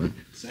completely different.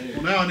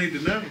 Well, now I need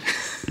to know.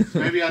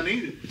 Maybe I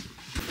need it.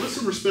 Put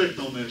some respect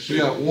on that We shit.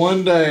 got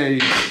one day.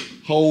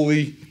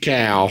 Holy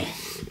cow.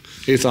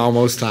 It's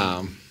almost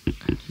time.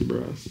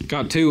 Bro.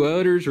 Got 2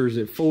 udders, or is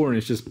it 4 and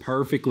it's just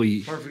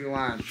perfectly... Perfect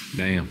line.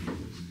 Damn.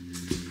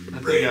 I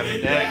think I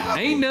did that.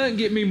 Ain't nothing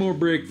get me more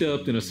bricked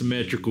up than a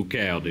symmetrical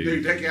cow, dude.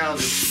 Dude, take it out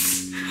of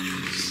this.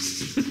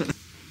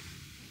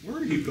 Where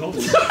are you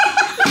going?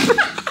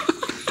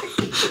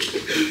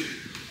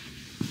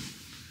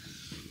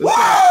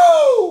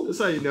 Whoa! That's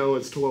how you know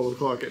it's 12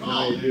 o'clock at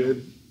night,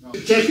 dude.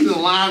 Checking the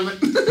alignment.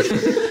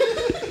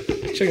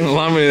 Checking the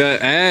alignment of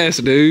that ass,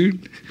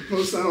 dude.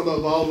 Post out on the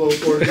Volvo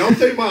for it. Y'all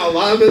think my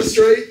alignment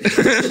straight?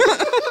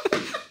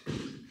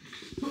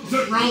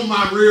 Something wrong with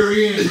my rear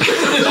end.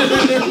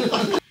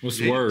 What's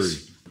the word?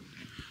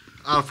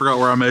 I forgot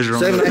where I measured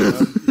on 7 that.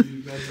 8.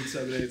 You mentioned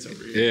 7/8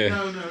 over here. Yeah.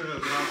 No, but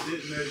I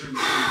didn't measure in the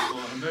same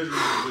spot. I measured in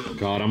the wheel.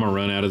 God, I'm gonna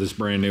run out of this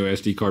brand new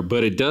SD card,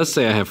 but it does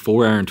say I have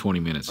 4 hour and 20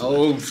 minutes.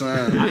 Oh,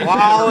 son. Heard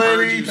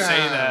Quality you say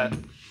that.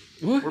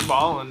 What? We're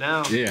balling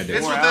now. Yeah, I did.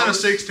 It's 4 within a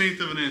hours? 16th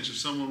of an inch if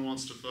someone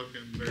wants to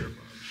fucking verify.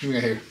 Give me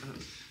a hair.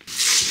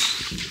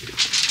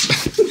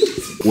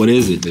 What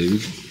is it,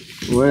 dude?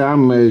 The way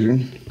I'm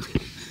measuring,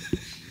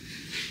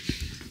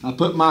 I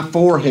put my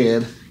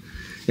forehead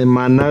in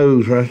my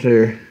nose right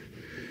there.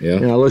 Yeah.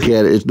 And I look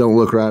at it, it don't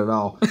look right at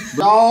all. It's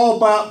all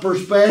about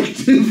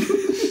perspective.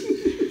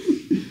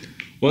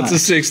 What's the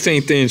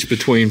 16th inch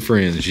between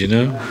friends, you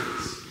know?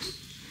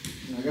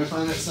 I gotta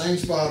find that same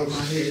spot on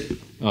my head.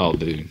 Oh,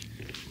 dude.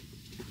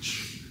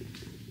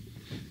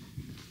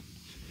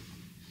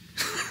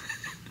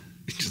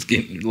 Just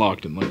getting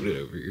locked and loaded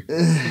over here.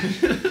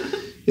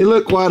 It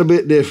looked quite a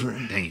bit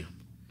different. Damn.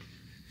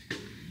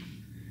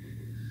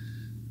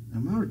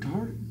 Am I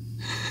retarded?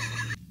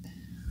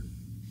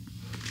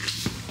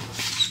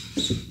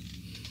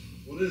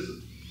 What is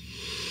it?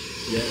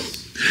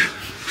 Yes.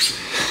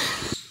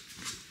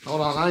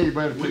 Hold on, now you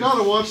better. We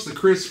gotta watch the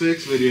Chris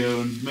Fix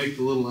video and make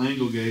the little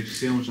angle gauge to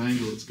see how much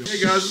angle it's got. Hey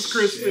guys, it's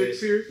Chris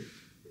Fix here.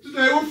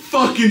 Today we're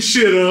fucking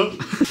shit up.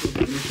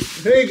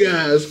 Hey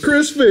guys,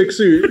 Chris Fix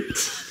here.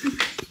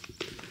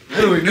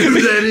 I don't even know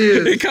who that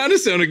is. It kind of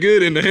sounded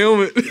good in the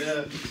helmet.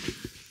 Yeah.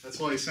 That's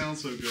why he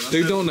sounds so good.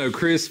 Dude, don't know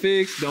Chris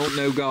Fix, don't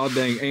know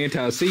goddamn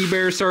anti-sea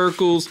bear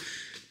circles.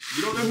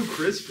 You don't know who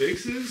Chris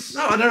Fix is?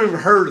 No, I never even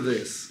heard of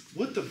this.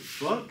 What the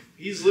fuck?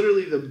 He's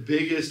literally the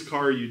biggest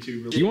car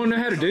YouTuber. You want to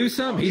know how to do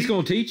something? He's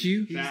going to teach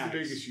you. He's the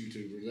biggest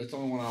YouTuber. That's the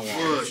only one I watch.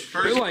 Look, But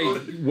first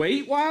like,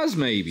 weight-wise,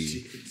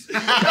 maybe.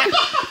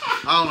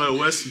 I don't know,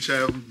 Weston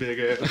Chapman, big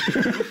ass.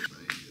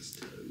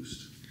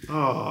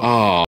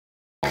 Oh.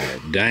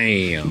 Oh,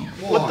 damn.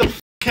 What the f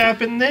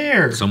happened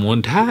there?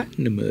 Someone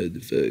tightened the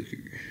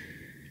motherfucker.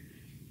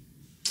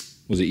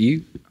 Was it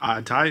you?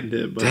 I tightened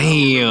it, but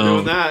Damn.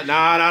 doing that.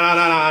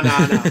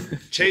 Nah.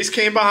 Chase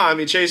came behind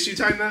me. Chase, you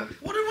tightened that?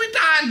 What did we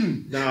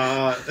tighten?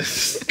 Nah.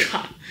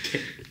 God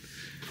damn.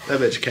 That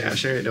bitch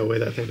cash. There ain't no way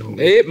that thing don't.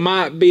 It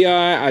might be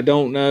I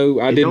don't know.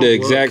 I It did don't the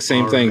look exact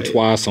same thing alright.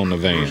 twice on the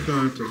I'm van. just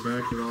gonna have to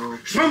back it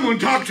off. Someone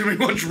talk to me.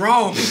 What's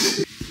wrong?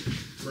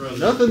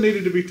 Nothing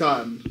needed to be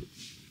tightened.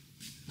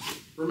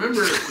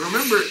 Remember,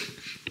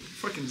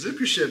 fucking zip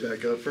your shit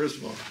back up, first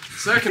of all.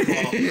 Second of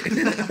all,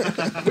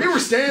 we were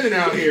standing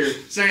out here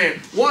saying,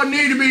 what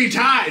need to be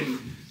tightened?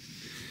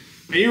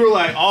 And you were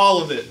like,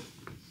 all of it.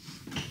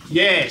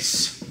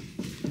 Yes.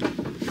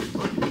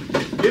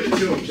 Give it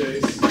to him,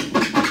 Chase.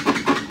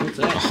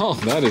 Oh,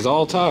 that is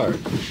all tired.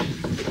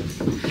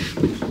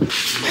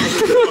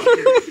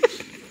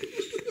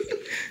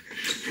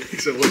 He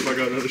said, what if I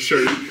got another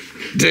shirt?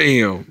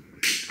 Damn.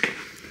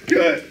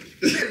 Good.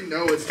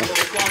 No, it's 12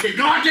 o'clock at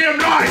goddamn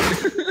night.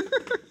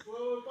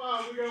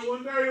 12:05, we got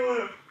 1 day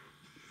left.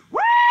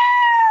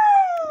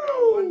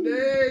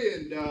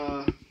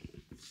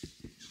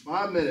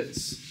 5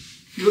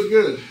 minutes. You look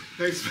good.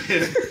 Thanks,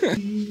 man.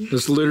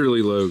 It's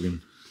literally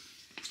Logan.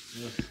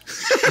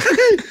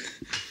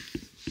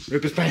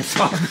 Rip his pants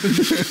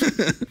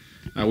off.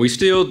 We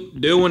still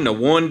doing the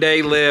 1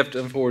 day left.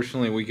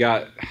 Unfortunately, we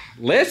got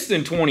less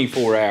than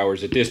 24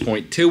 hours at this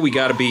point till we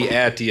got to be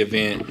at the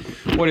event.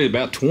 What is it,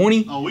 about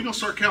 20? Oh, we gonna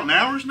start counting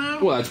hours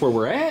now? Well, that's where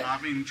we're at.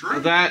 I mean, true.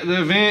 The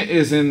event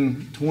is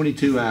in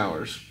 22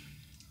 hours.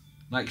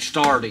 Like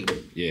starting.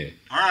 Yeah.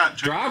 All right,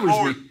 change Drivers the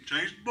board. meet-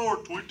 Change the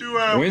board. 22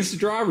 hours. When's the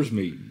drivers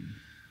meeting?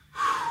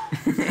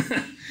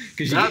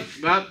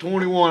 About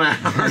 21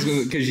 hours.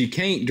 Because you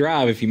can't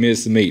drive if you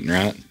miss the meeting,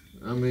 right?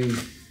 I mean,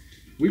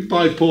 we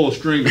probably pull a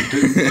string or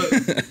two.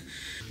 But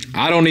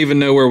I don't even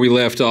know where we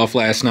left off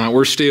last night.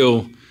 We're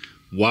still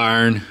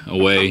wiring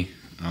away.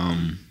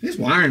 it's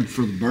wiring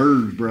for the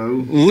birds,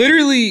 bro.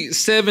 Literally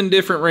 7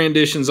 different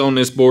renditions on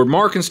this board.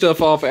 Marking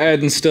stuff off,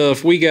 adding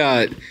stuff. We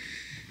got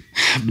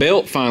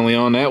belt finally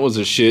on. That was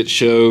a shit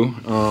show.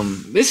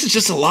 This is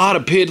just a lot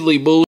of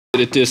piddly bullshit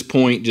at this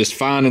point. Just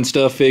finding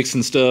stuff,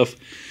 fixing stuff.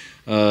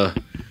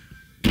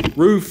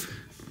 Roof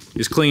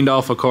is cleaned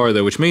off a car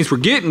though, which means we're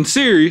getting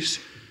serious.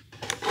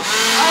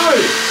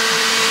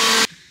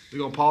 We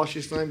gonna polish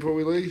this thing before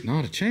we leave?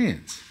 Not a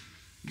chance.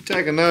 You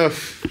take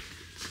enough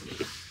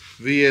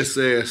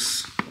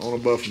VSS on a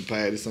buffing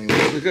pad. This thing.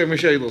 Let me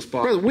show you a little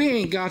spot. Brother, we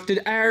ain't got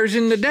the hours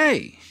in the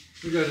day.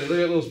 We got that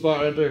little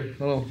spot right there.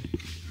 Hold on.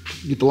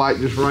 Get the light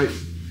just right.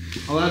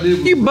 All I did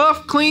was You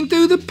buff clean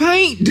through the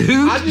paint,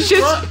 dude.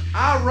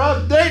 I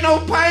rubbed. There ain't no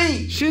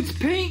paint. Shit's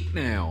pink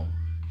now.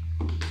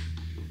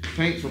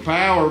 Paint for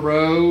power,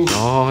 bro.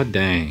 Oh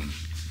dang.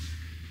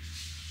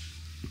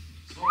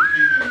 Sorry,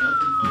 can't have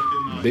nothing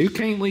fucking nice. Dude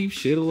can't leave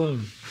shit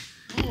alone.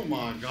 Oh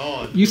my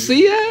God. You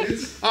see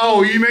that?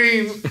 Oh, you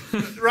mean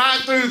right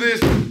through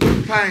this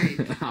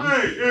paint?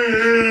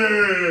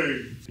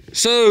 Hey.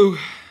 So,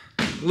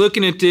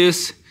 looking at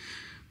this,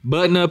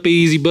 button up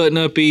easy,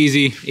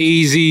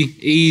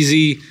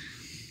 easy.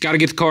 Got to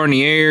get the car in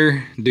the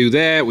air, do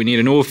that. We need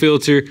an oil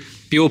filter.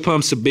 Fuel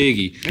pump's a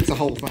biggie. That's the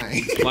whole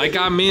thing. Like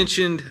I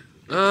mentioned,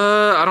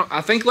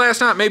 I think last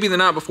night, maybe the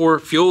night before,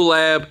 Fuel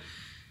Lab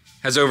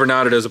has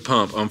overnighted as a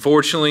pump.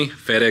 Unfortunately,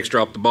 FedEx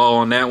dropped the ball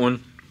on that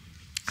one.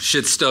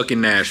 Shit's stuck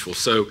in Nashville,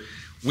 so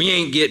we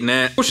ain't getting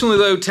that. Fortunately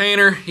though,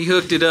 Tanner, he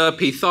hooked it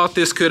up. He thought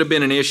this could have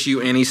been an issue,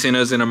 and he sent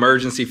us an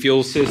emergency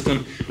fuel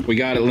system. We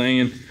got it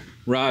laying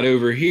right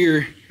over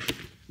here.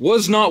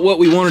 Was not what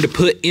we wanted to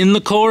put in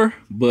the car,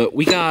 but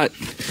we got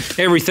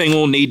everything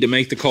we'll need to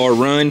make the car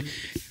run.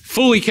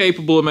 Fully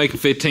capable of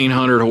making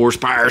 1,500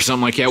 horsepower or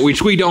something like that,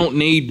 which we don't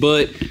need,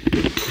 but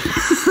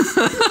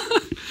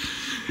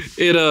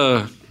it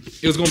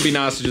was gonna be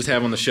nice to just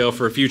have on the shelf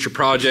for a future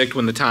project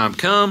when the time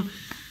come.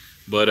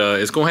 But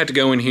it's gonna have to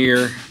go in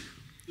here.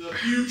 The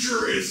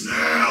future is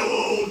now,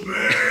 old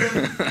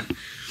man.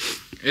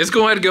 It's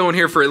going to have to go in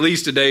here for at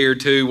least a day or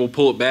two. We'll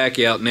pull it back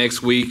out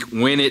next week.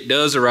 When it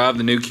does arrive,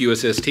 the new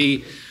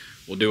QSST,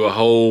 we'll do a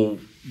whole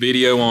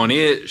video on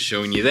it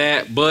showing you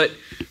that. But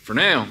for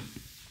now,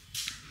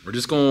 we're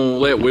just going to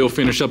let Will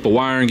finish up the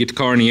wire and get the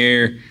car in the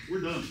air.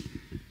 We're done.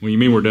 What do you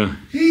mean we're done?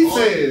 He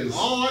says.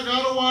 All I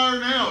got to wire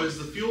now is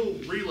the fuel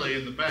relay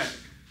in the back.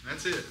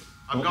 That's it.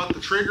 I've got the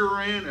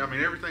trigger in. I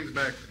mean, everything's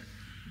back there.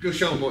 Go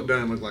show them what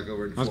done looks like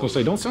over in the I was going to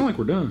say, don't sound like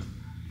we're done.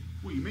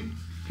 What do you mean?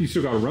 You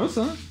still got to run,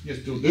 son. Yes,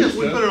 we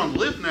put it on the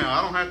lift now.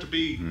 I don't have to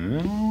be. I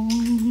don't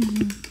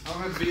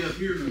have to be up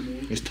here no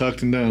more. It's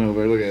tucked and done over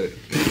there. Look at it.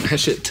 That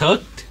shit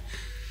tucked.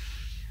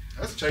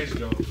 That's Chase's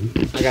job.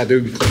 I gotta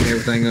do is clean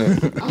everything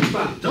up.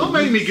 Don't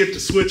make me get the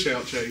switch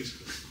out, Chase.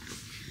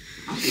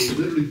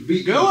 Literally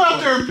beat. Go out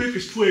there and pick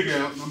his twig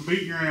out, and I'm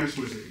beating your ass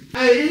with it.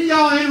 Hey, any of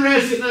y'all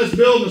interested in us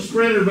building a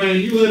Sprinter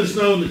van? You let us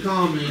know in the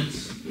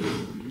comments.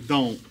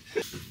 Don't.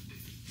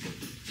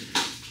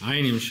 I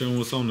ain't even showing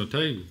what's on the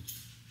table.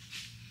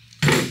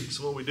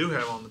 So what we do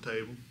have on the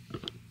table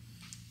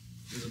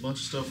is a bunch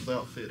of stuff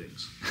without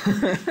fittings.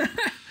 The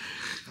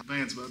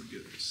van's about to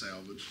get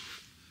salvaged.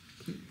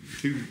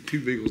 Two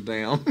vehicles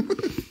down.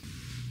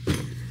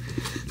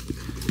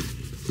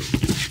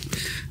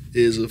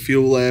 Is a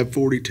Fuel Lab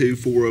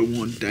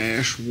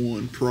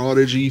 42401-1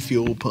 Prodigy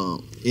fuel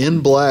pump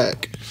in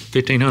black.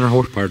 1,500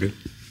 horsepower, dude.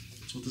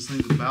 That's what this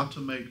thing's about to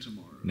make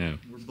tomorrow. No.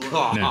 We're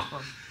blood. No.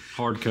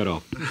 Hard cut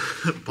off.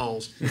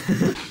 Pause.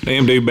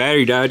 Damn, dude,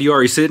 battery died. You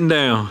already sitting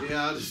down.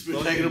 Yeah, I just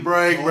been Taking a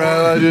break,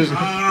 bro. I just.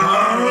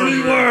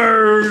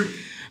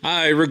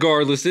 Alright,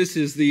 regardless, this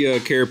is the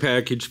care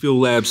package Fuel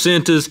Lab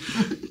sent us.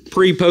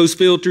 Pre-post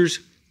filters,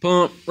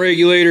 pump,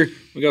 regulator.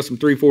 We got some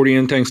 340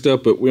 in-tank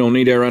stuff, but we don't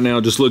need that right now.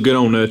 Just look good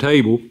on the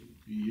table.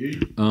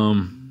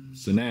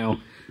 So now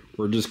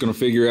we're just gonna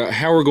figure out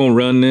how we're gonna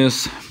run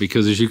this,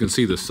 because as you can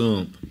see, the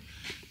sump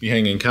be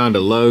hanging kind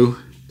of low,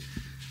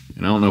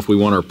 and I don't know if we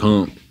want our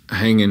pump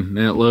hanging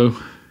that low.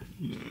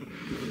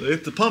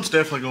 The pump's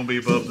definitely going to be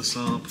above the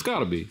sump. It's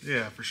gotta be.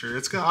 Yeah, for sure.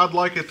 I'd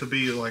like it to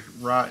be like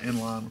right in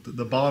line with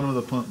the bottom of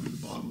the pump to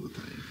the bottom of the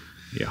tank.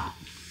 Yeah.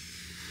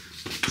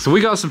 So we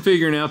got some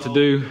figuring out to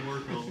do.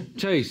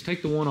 Chase,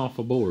 take the one off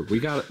the board. We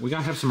got to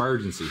have some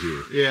urgency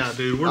here. Yeah,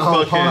 dude, we're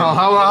Oh, fucking.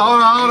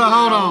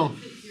 hold on.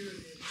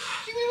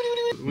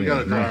 We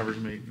got a driver's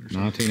meeting.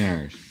 19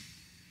 hours.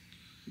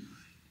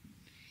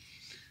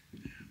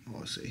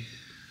 Let's see.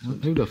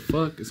 Who the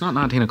fuck? It's not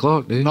 19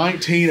 o'clock, dude.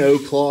 19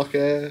 o'clock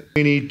at.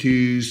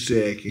 22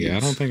 seconds. Yeah, I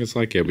don't think it's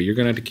like that, but you're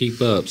gonna have to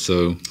keep up.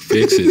 So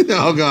fix it.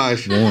 Oh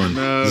gosh. 1,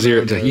 No,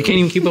 0. no. You can't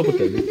even keep up with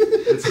that.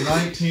 It's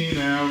 19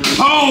 hours.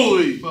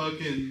 Holy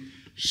Fucking.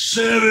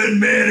 7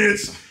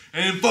 minutes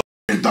and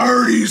fucking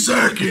 30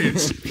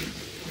 seconds.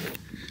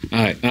 All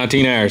right,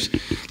 19 hours.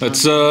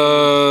 Let's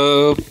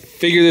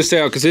figure this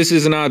out because this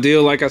isn't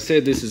ideal. Like I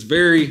said, this is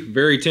very,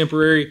 very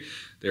temporary.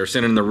 They're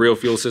sending the real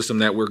fuel system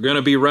that we're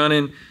gonna be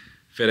running.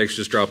 FedEx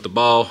just dropped the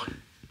ball,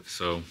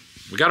 so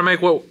we got to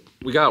make what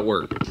we got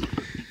work.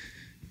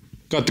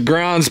 Got the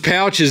Grinds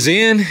pouches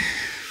in.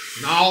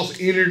 Niles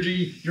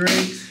energy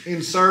drinks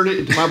inserted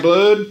into my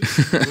blood.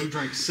 We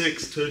drank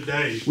 6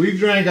 today. We've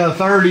drank a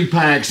 30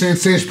 pack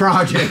since this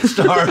project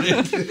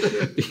started.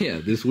 Yeah,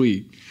 this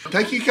week.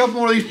 Take you a couple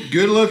more of these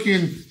good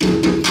looking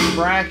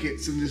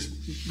brackets and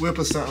just whip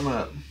us something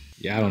up.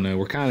 Yeah, I don't know.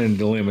 We're kind of in a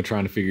dilemma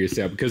trying to figure this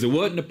out because it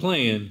wasn't a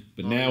plan,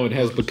 but now it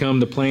has become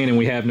the plan and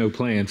we have no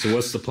plan. So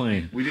what's the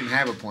plan? We didn't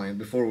have a plan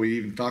before we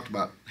even talked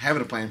about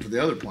having a plan for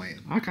the other plan.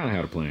 I kind of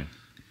had a plan.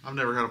 I've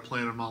never had a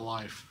plan in my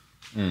life.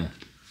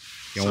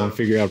 Y'all want to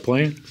figure out a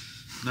plan?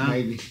 No.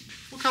 Maybe.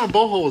 What kind of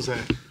borehole is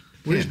that?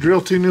 We just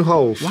drilled 2 new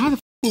holes. Why the f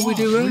would we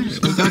do that?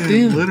 We got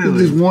them. Literally.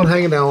 There's one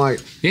hanging down like.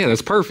 Yeah,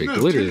 that's perfect. No,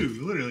 Literally.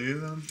 2, literally.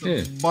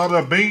 Yeah.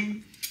 Bada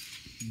bing.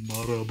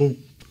 Bada boom.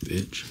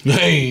 Bitch.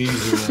 Hey.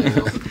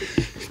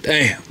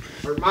 Damn.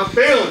 Hurt my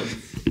feelings.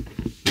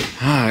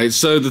 All right,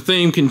 so the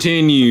theme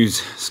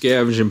continues.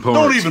 Scavenging parts.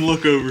 Don't even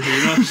look over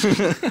here. I just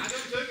took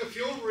a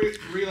fuel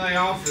relay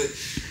off it.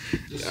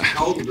 Just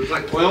hold it. There's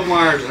like 12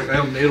 wires. Like,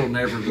 it'll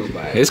never go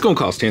back. It's going to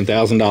cost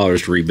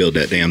 $10,000 to rebuild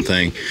that damn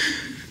thing.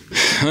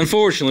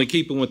 Unfortunately,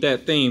 keeping with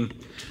that theme,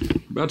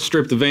 about to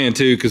strip the van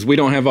too because we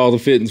don't have all the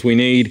fittings we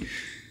need.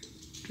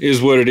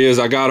 Is what it is.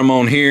 I got them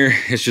on here.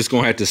 It's just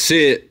going to have to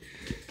sit.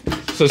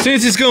 So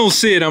since it's going to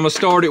sit, I'm going to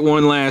start it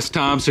one last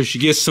time so she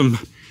gets some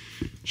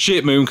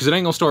shit moving because it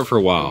ain't going to start for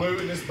a while.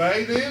 Moving this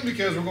bay then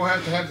because we're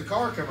going to have the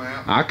car come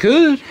out. I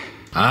could.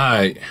 All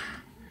right.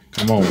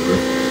 Come on, girl.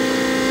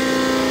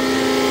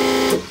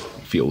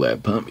 Feel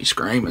that pumpy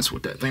scream. That's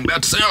what that thing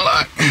about to sound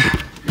like.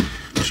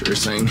 Sure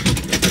thing.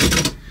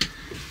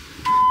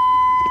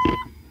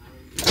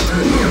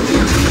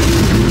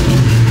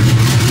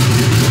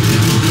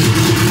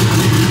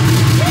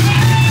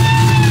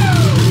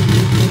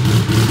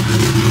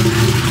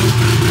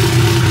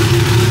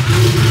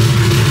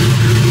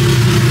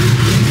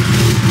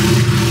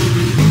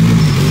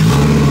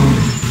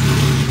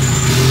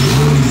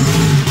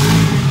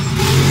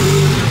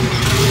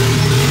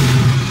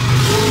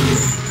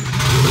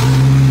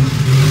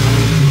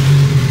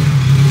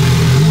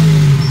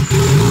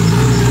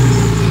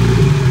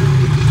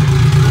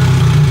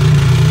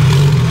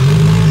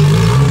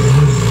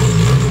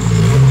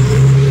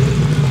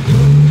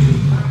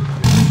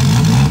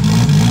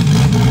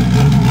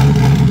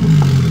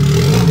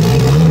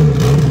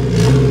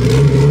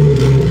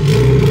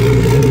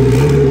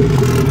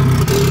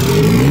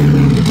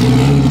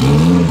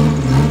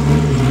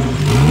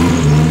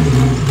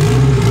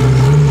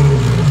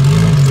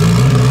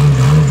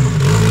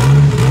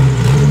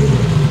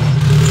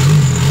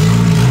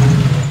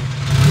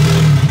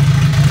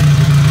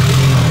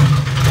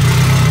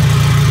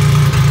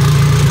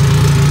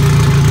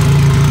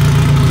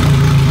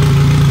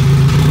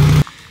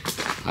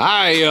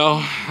 Alright,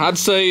 y'all. I'd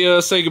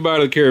say goodbye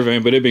to the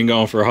caravan, but it been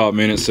gone for a hot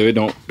minute, so it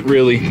don't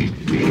really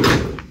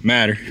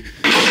matter.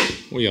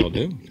 What y'all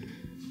doing?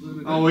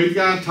 Oh, we've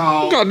got to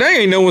talk. God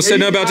dang, ain't no one said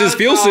nothing about this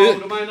fuel set.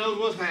 Nobody knows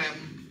what's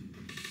happening.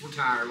 We're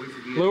tired. We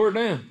forget. Lower it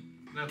down.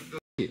 No,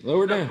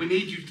 Lower it no, down. we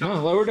need you to talk.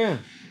 No, lower it down.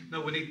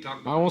 No, we need to talk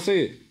I about won't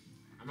see it.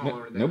 I'm not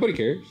lowering it down. Nobody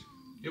cares.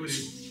 Yeah, we do.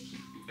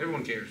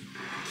 Everyone cares.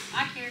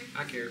 I care.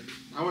 I care.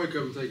 I wake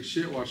up and take a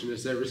shit watching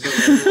this every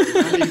Sunday.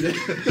 I need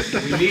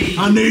that.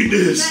 I need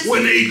this. We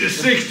need the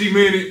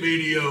 60-minute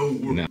video.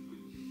 No.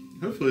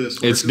 Hopefully this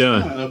works. It's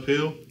done. Kinda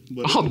uphill,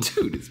 but Oh,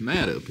 dude, it's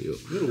mad uphill.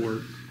 it'll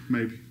work.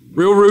 Maybe.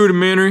 Real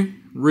rudimentary,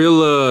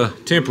 real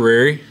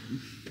temporary.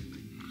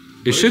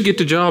 It should get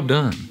the job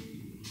done.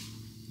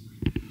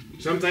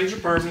 Some things are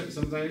permanent.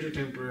 Some things are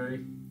temporary.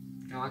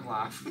 Kind of like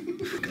life.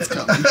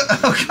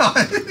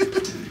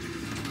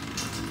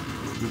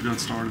 We've got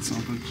started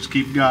something. Just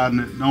keep guiding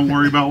it. Don't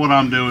worry about what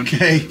I'm doing.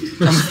 Okay,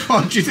 I'm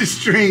punching the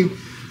stream.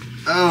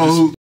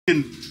 Oh.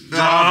 Drive this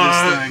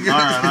thing. All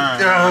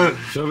right.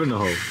 Shove it in the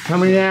hole. How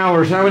many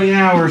hours? How many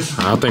hours?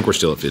 I think we're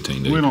still at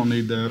 15, dude. We don't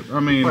need that. I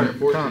mean, We're at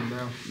 14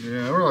 now.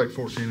 yeah, we're like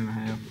 14 and a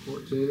half.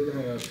 14 and a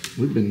half.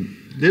 We've been.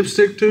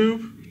 Dipstick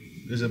tube?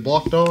 Is it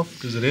blocked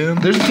off? Is it in?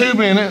 There's a tube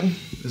in it.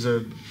 Is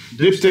it?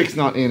 Dipstick's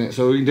not in it,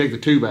 so you can take the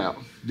tube out.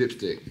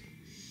 Dipstick.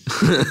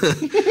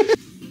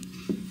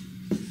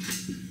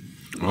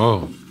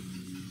 Oh.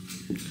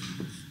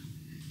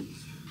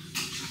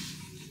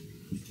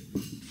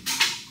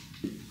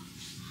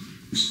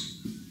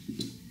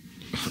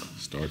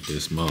 like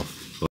this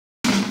motherfucker.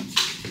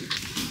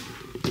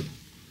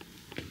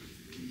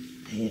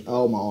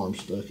 Oh, my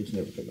arm's stuck. It's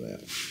never coming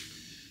out.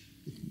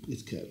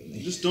 It's cutting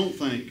me. Just don't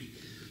think.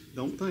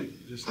 Don't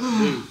think. Just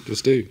do.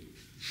 Just do.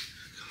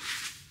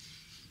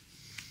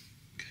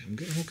 Okay, I'm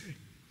good. Okay.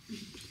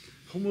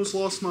 Almost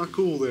lost my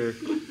cool there.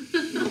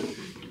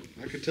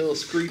 I could tell a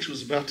screech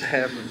was about to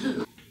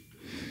happen.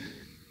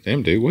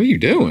 Damn, dude, what are you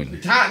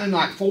doing? Tightening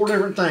like 4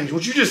 different things.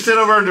 Would you just sit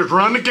over and just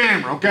run the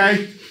camera,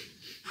 okay?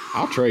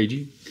 I'll trade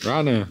you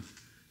right now.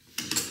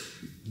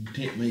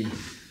 Tip me.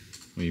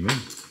 What do you mean?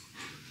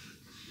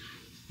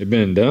 It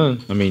been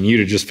done. I mean, you'd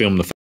have just filmed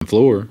the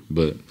floor,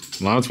 but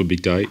lines would be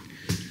tight.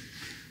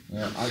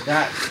 Well, I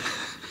got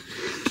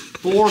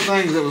 4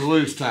 things that was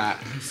loose tight.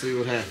 Let's see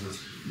what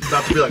happens.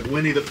 About to be like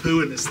Winnie the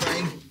Pooh in this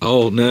thing.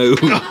 Oh no!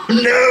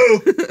 No!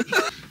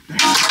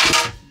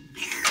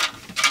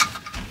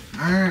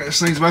 Alright, this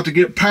thing's about to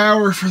get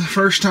power for the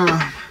first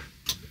time.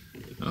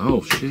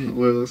 Oh shit!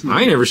 Well, that's not.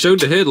 I ain't never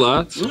showed the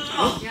headlights. Yeah,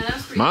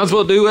 that's pretty. Might as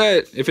well do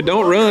that if it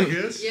don't run.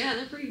 Yes. Yeah,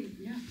 they're pretty.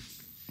 Yeah.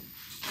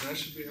 That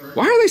should be alright.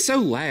 Why are they so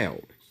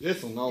loud?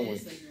 This one only.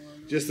 This thing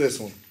alone. Just this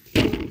one.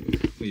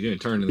 What are you doing?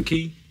 Turning the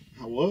key?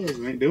 I was.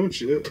 I ain't doing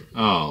shit.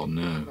 Oh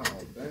no!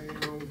 Oh,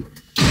 damn.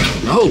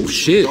 Oh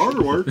shit!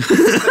 Starter work.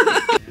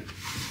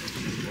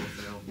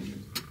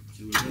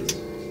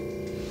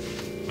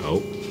 Oh,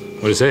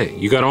 what is that?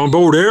 You got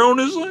onboard air on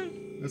this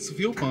thing? That's the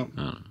fuel pump.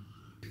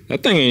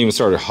 That thing ain't even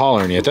started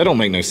hollering yet. That don't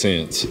make no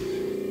sense.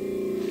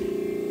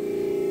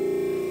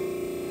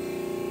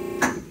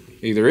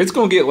 Either it's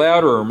gonna get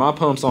louder or my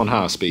pump's on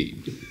high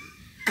speed.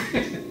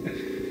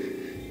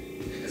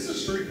 It's a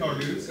street car,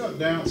 dude. It's got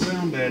down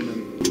sound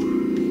deadening.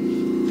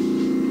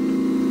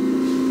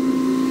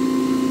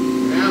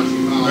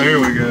 There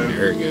we go.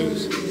 There it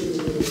goes.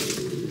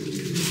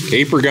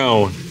 Keep her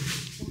going.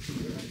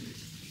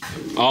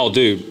 Oh,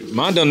 dude,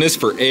 mine done this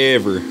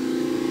forever.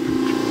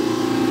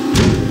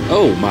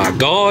 Oh my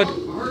God!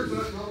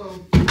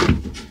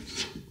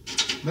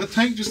 That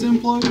tank just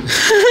imploded?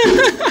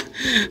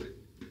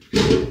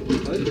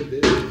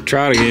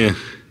 Try it again.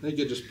 I think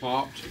it just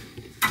popped.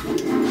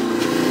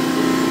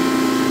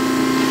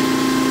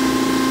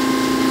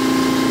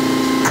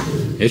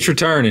 It's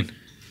returning.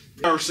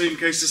 Power seat in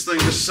case this thing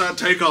just decided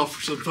to take off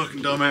for some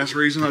fucking dumbass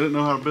reason. I didn't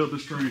know how to build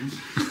this train.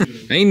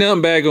 Ain't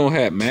nothing bad gonna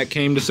happen. Matt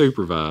came to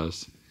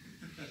supervise.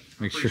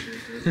 Make sure.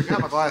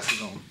 Got my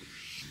glasses on.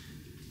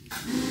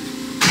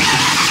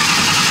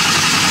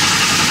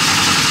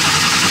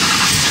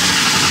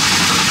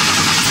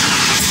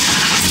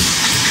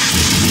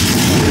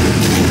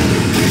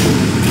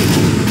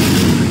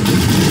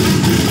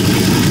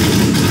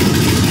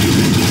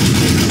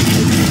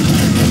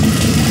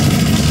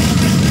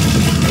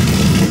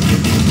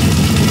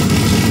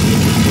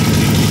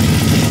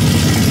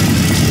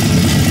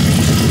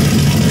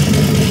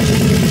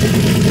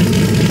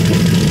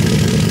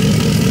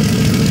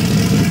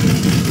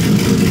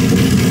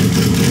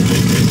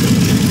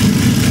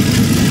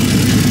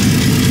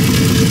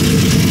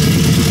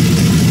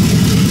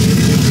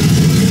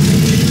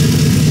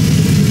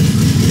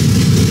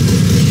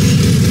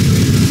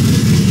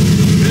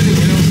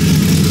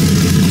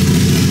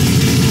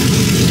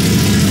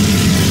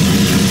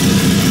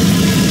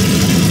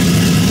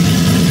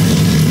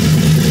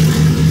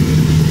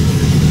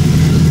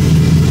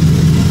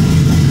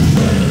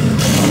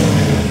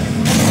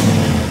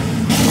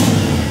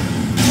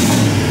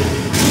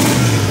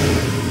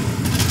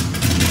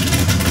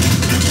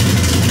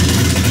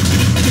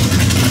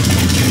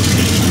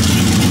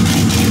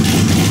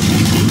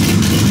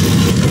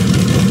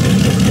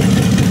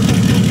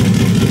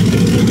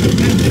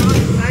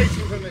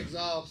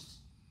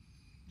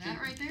 That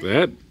right there?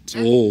 That's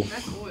oil.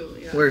 That's oil,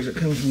 yeah. Where's it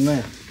coming from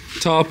now?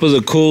 Top of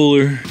the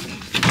cooler.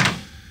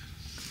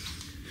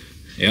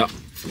 Yep.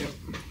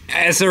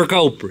 That's our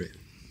culprit.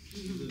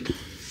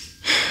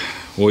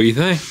 What do you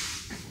think?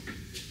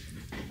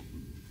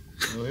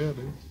 Oh yeah,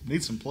 dude.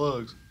 Need some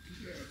plugs.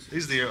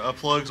 These are the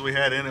plugs we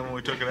had in it when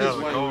we took it out of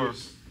the car.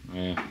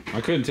 Yeah,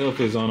 I couldn't tell if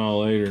it was on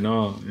all 8 or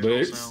not, It but don't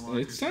it's, sound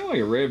like it sounded like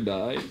a rev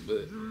to 8,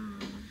 but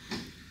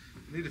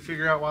Need to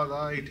figure out why the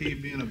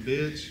IAT being a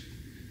bitch.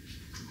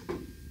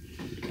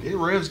 It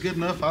revs good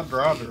enough, I'd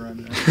drive it right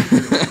now.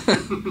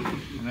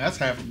 And that's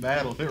half the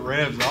battle. If it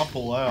revs, I'll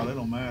pull out. It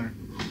don't matter.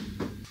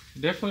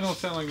 definitely don't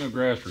sound like no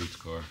grassroots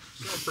car.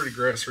 Sounds pretty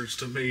grassroots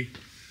to me.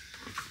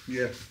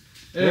 Yeah.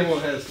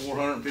 Everyone has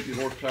 450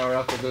 horsepower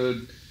out the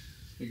hood.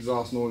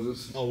 Exhaust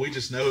noises. Oh, we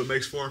just know it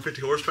makes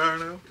 450 horsepower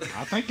now?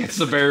 I think it's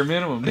the bare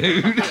minimum,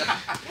 dude.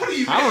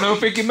 I don't know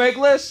if it can make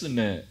less than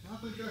that. I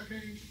think I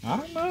can. I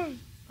don't know.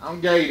 On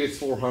gate, it's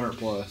 400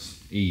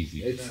 plus.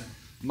 Easy. It's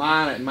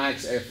mine at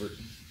max effort.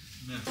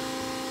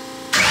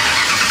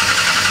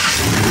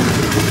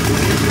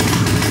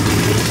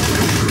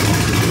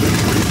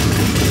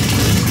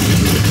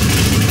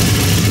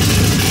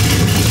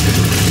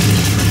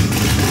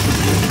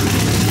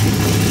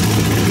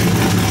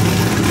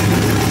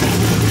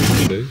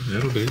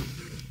 That'll do.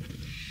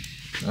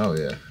 Oh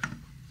yeah.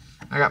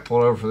 I got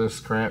pulled over for this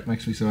crap.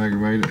 Makes me so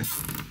aggravated.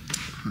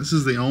 This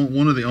is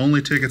one of the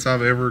only tickets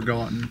I've ever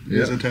gotten.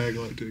 Is a tag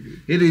light ticket.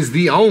 It is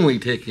the only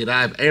ticket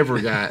I've ever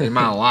got in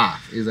my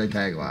life is a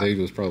tag light. Dude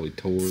was probably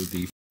tore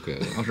the f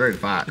up. I was ready to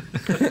fight.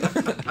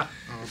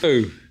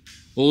 Oh,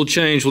 oil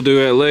change, we'll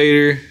do that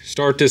later.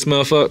 Start this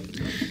muff up.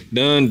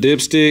 Done,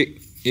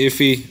 dipstick,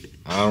 iffy.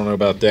 I don't know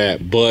about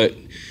that, but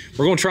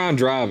we're gonna try and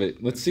drive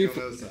it. Let's see if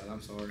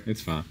I'm sorry.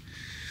 it's fine.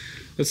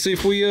 Let's see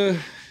if we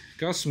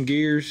got some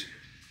gears.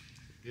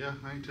 Yeah,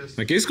 I ain't testing.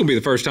 Like it's gonna be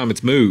the first time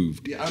it's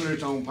moved. Yeah, under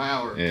its own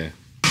power. Yeah.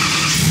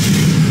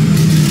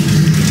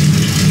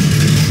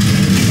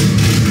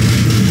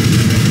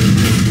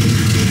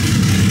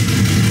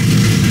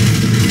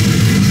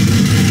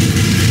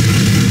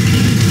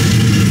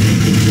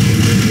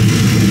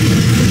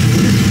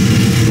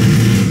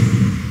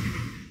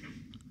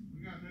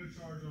 We got no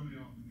charge on the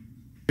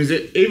alternator. Is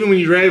it even when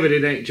you rev it,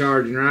 it ain't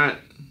charging, right?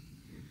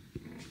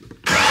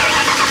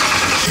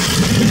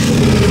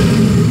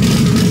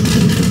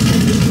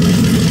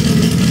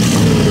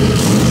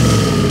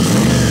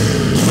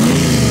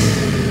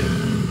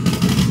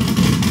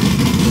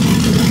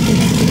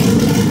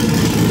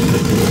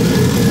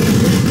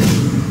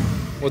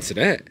 What's it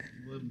at?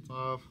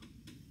 11.5.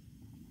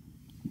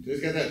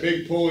 It's got that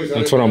big poise.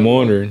 That's what I'm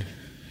wondering.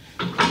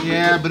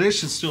 Yeah, but it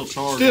should still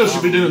charge. Still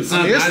should be doing I mean,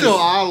 something. it's I still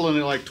just- idling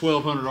at like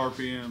 1,200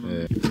 RPM.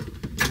 Yeah.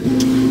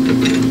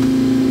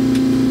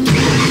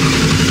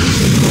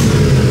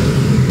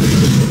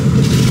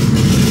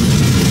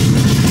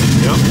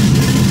 Yep.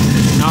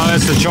 No,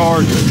 that's the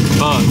charge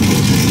button.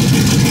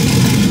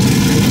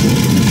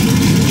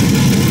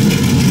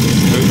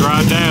 Goes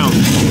right down.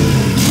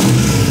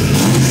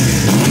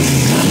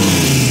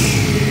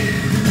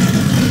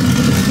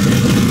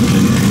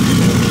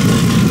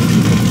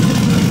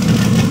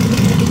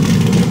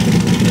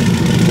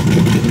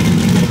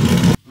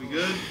 We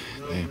good?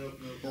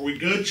 Are we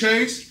good,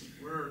 Chase?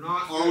 We're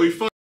not. Are we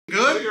fucking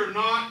good? We are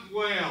not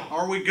well.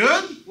 Are we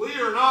good? We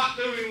are not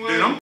doing well.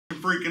 Dude, I'm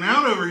fucking freaking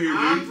out over here,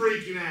 I'm dude.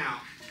 freaking out.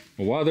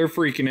 Well, while they're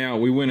freaking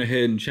out, we went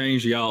ahead and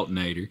changed the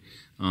alternator.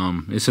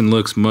 This one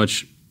looks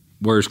much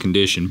worse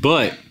condition,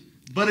 but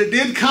But it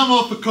did come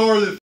off the car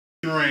that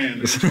fucking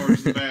ran as far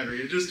as the battery.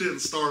 It just didn't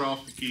start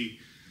off the key.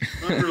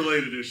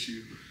 Unrelated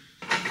issue.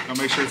 I'll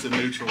make sure it's in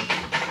neutral. I'll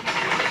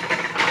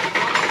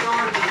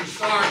charge it and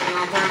start and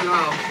I'll turn it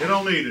off. You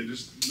don't need it.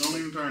 Just don't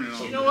even turn it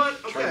on. You know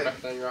what? Okay. That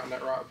thing right in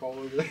that right pole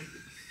over there.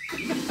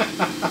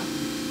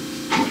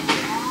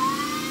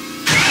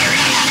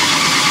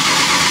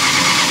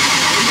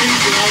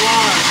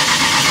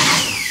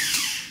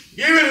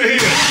 Give it a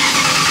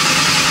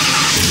hit.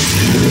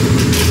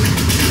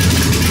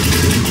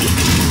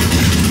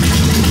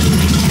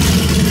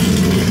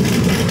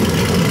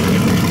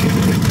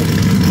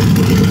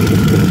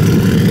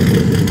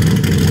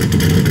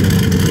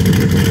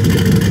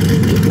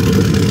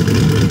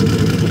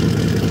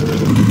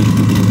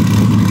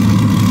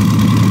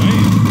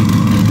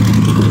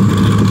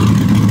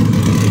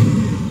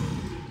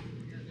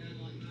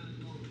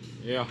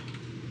 yeah.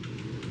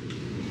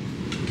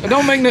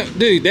 Don't make no,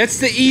 dude. That's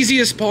the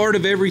easiest part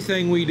of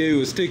everything we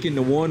do is sticking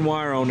the one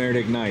wire on there to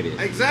ignite it.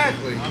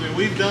 Exactly. I mean,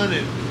 we've done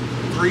it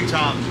 3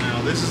 times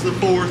now. This is the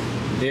 4th.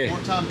 Yeah.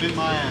 4th time bit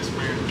my ass,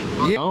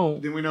 man. Yeah. Oh,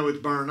 Then we know it's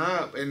burned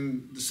up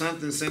and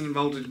something's sending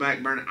voltage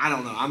back burning. I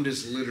don't know. I'm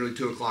just literally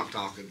 2 o'clock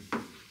talking.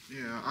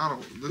 Yeah, I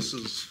don't. This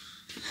is.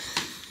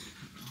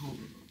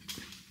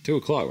 2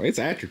 o'clock. It's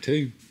after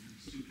 2.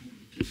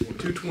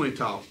 220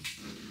 talk.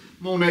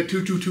 I'm on that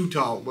 222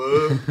 talk,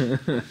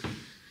 bud.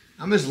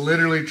 I'm just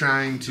literally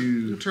trying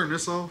to. Turn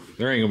this off.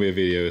 There ain't gonna be a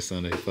video this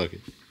Sunday. Fuck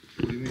it.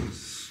 I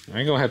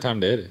ain't gonna have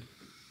time to edit.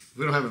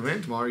 We don't have an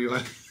event tomorrow. You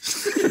like?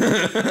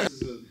 I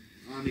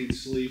need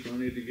sleep. I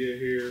need to get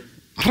here.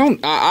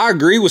 I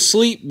agree with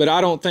sleep, but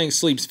I don't think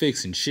sleep's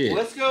fixing shit.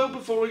 Let's go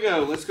before we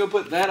go. Let's go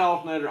put that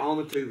alternator on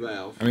the 2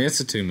 valve. I mean, it's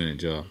a 2-minute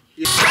job.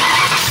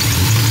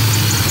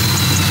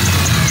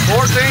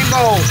 14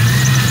 volts.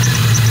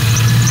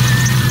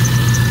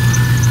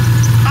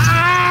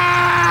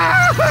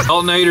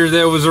 Alternator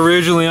that was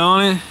originally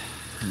on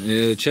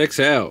it checks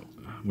out,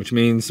 which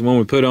means the one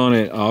we put on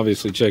it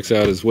obviously checks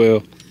out as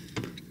well.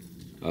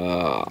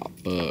 Fuck.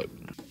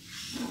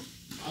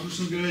 I'm just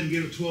gonna go ahead and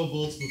give it 12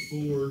 volts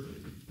before.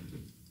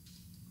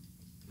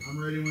 I'm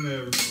ready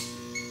whenever.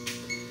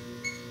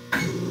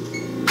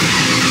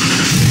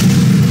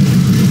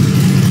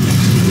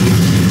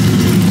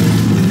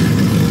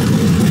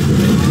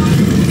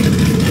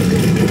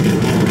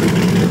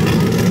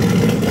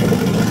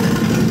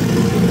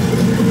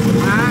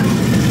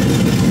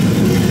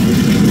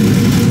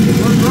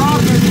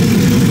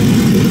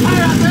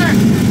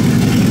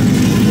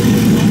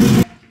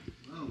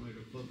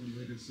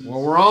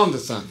 Well, we're on to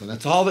something.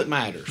 That's all that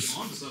matters.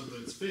 On to something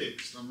that's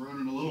fixed. I'm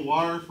running a little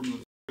wire from the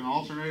f***ing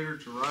alternator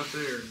to right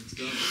there, and it's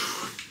done.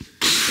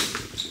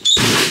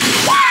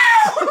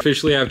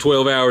 Officially have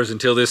 12 hours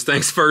until this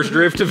thing's first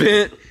drift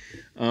event.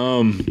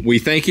 We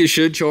think it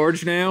should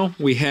charge now.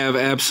 We have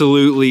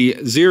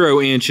absolutely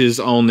 0 inches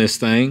on this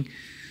thing,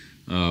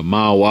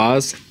 mile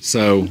wise.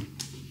 So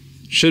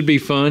should be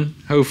fun.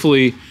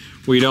 Hopefully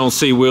we don't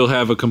see Will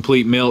have a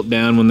complete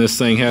meltdown when this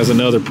thing has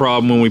another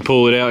problem when we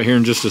pull it out here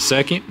in just a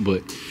second,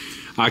 but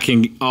I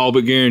can all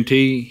but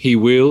guarantee he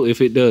will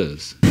if it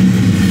does.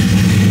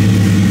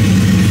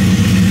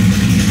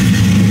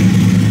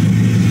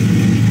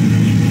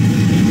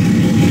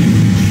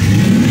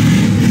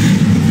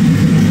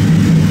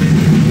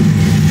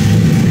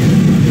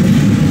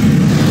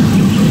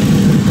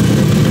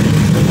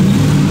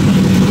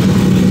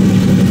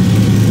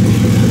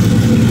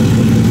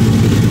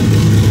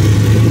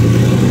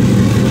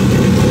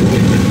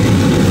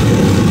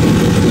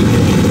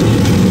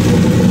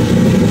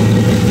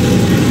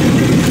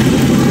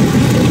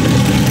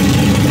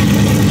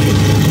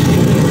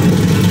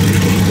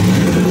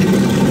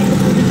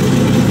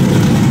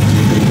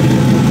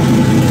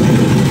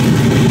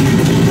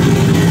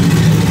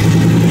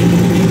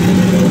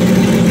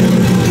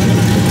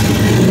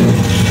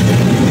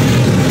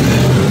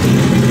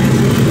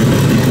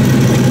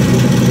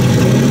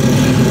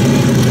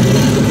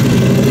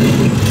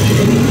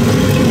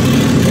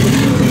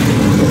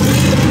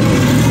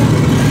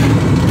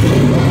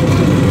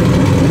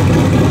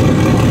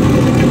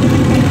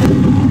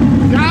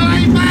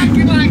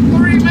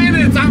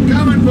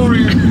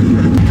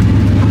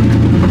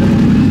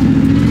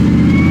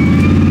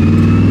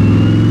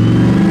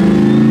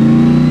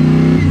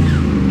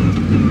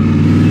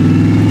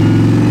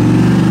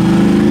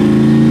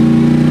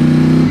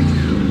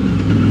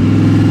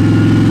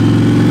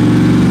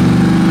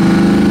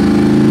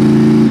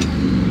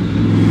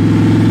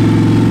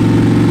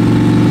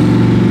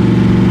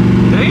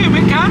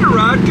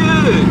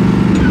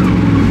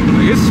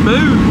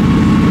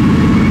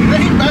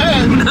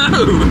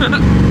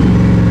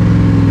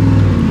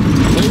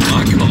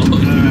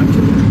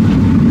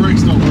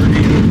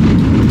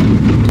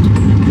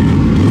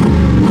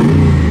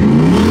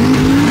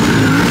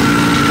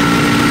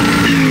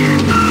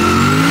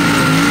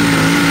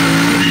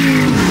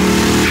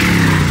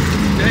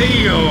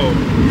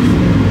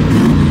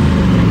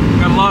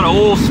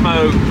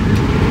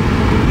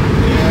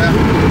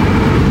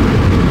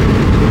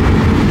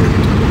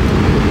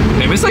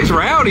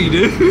 Rowdy,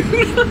 dude.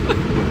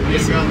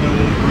 It's got no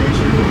oil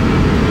pressure.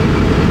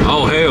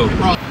 Oh hell!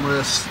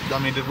 I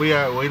mean,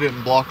 we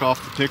didn't block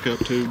off the pickup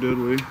tube, did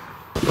we?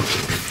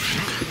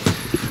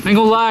 Ain't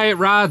gonna lie, it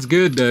rides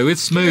good though.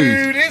 It's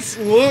smooth. Dude, it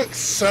looks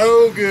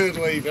so good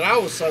leaving. I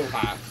was so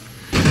high.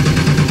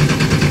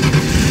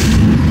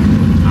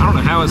 I don't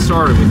know how it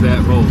started with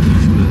that voltage,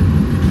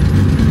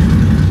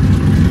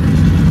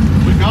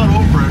 We got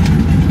oil pressure.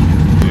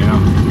 but yeah,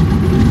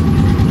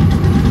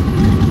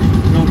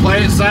 Gonna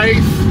play it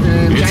safe.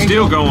 And it's change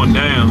still it. going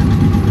down.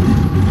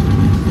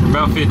 We're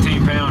about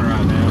 15 pound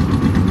right now.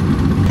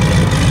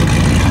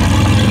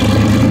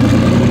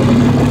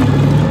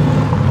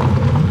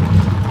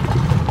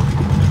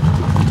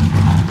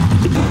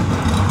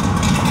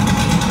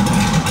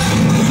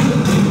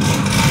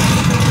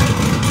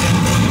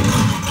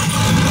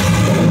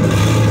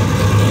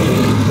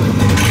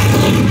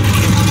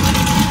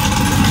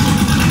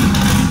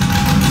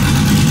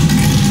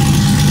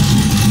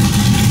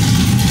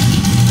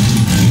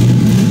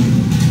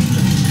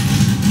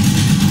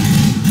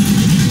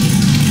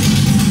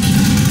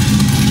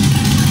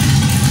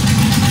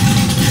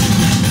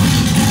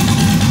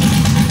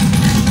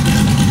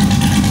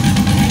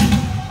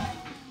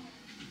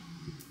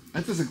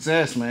 That's a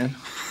success, man.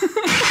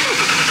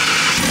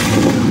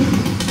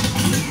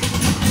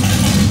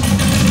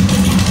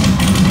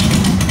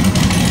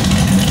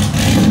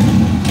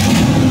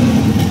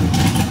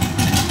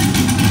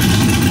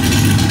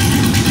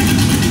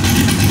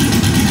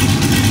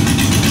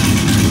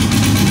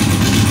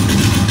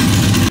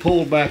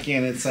 Pulled back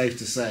in, it's safe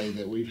to say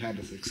that we've had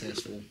a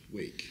successful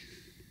week.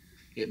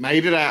 It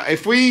made it out.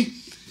 If we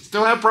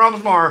still have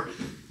problems tomorrow,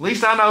 at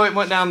least I know it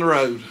went down the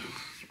road.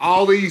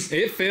 All these.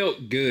 It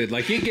felt good.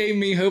 Like, it gave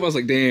me hope. I was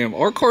like, damn,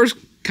 our car's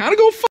kind of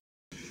going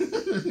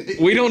to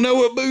we don't know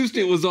what boost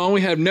it was on.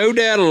 We have no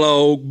data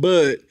log,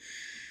 but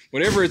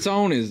whatever it's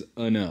on is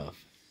enough.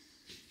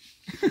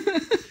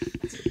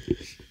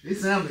 It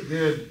sounded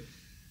good.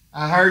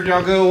 I heard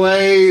y'all go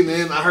away, and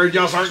then I heard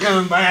y'all start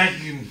coming back,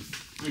 and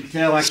you could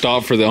tell like.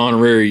 Stop for the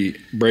honorary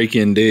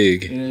break-in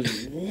dig. And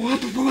it's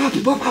whop, whop,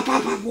 whop, whop,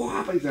 whop,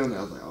 whop. I was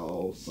like,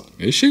 oh, son.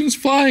 It shoots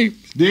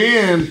flames.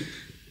 Then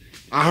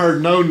I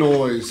heard no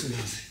noise. And I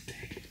said,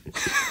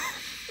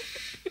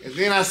 dang. And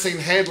then I seen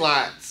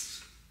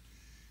headlights.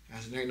 I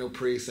said, ain't no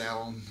pre-sale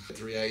on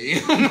 3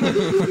 a.m.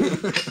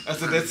 I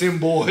said, that's them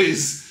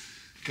boys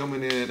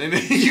coming in. And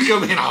then you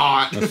come in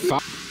hot.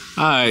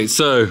 All right,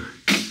 so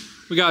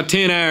we got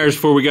 10 hours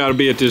before we got to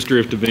be at this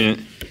drift event.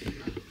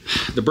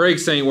 The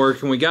brakes ain't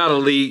working. We got a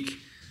leak.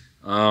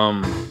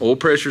 Oil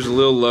pressure's a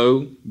little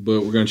low,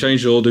 but we're going to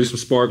change the oil, do some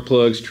spark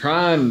plugs,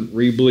 try and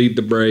re-bleed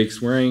the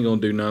brakes. We ain't going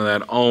to do none of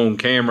that on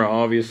camera,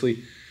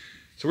 obviously.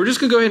 So we're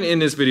just going to go ahead and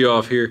end this video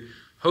off here.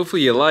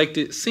 Hopefully you liked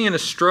it. Seeing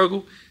us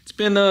struggle. It's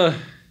been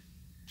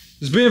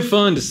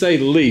fun to say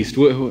the least.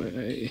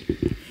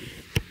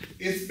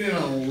 It's been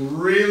a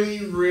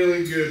really,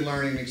 really good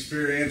learning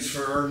experience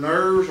for our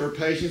nerves, our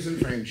patience, and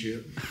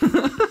friendship.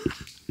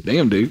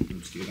 Damn, dude. I'm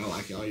just kidding. I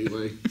like y'all either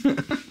way.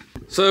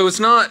 So it's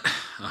not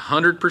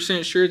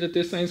 100% sure that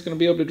this thing's going to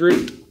be able to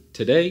drift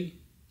today.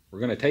 We're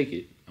going to take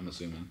it, I'm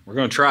assuming. We're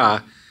going to try.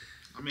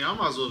 I mean, I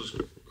might as well just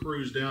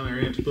cruise down there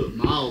and to put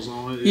miles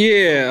on it.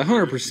 Yeah,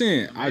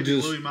 100%.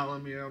 Maybe Louis might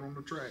let me out on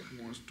the track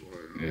once.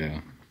 Yeah.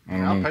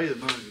 I'll pay the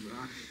money, but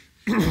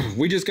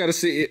We just got to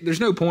see. There's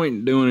no point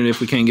in doing it if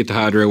we can't get the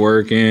hydro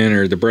working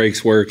or the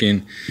brakes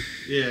working.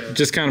 yeah.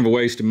 Just kind of a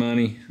waste of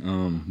money.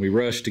 We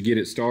rushed to get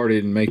it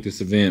started and make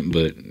this event,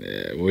 but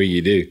what do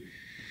you do?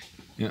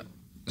 Yeah.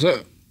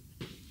 So,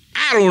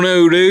 I don't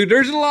know, dude.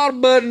 There's a lot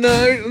of button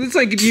nuts. This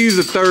thing could use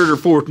a third or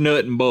fourth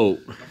nut and bolt.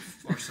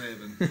 Or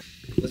 7.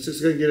 Let's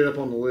just go and get it up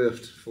on the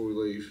lift before we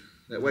leave.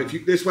 That way, if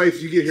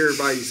you get here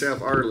by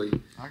yourself early,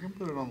 I can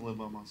put it on the lift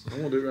by myself.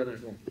 I'm gonna do it right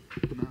next one.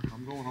 No,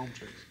 I'm going home,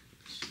 Chase.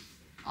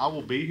 I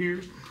will be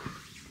here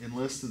in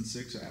less than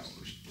 6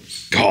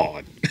 hours.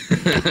 God.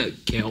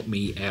 Count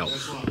me out.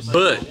 That's what I'm saying.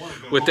 But I wanna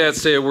go with home. that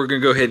said, we're going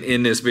to go ahead and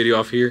end this video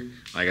off here.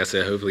 Like I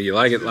said, hopefully you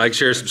like it. Like,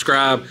 share,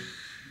 subscribe.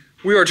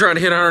 We are trying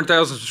to hit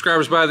 100,000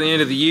 subscribers by the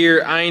end of the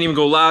year. I ain't even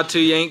going to lie to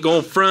you. Ain't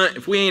going front.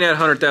 If we ain't at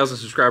 100,000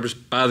 subscribers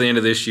by the end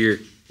of this year,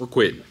 we're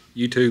quitting.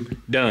 YouTube,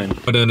 done.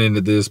 I done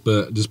ended this,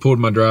 but just pulled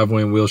my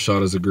driveway and wheel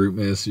shot as a group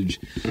message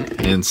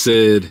and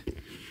said,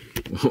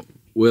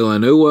 well, I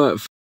know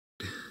what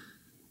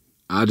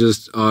I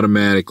just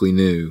automatically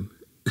knew.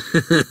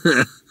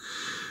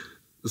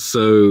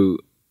 So,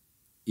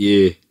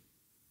 yeah.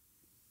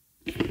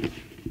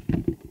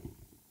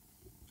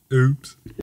 Oops.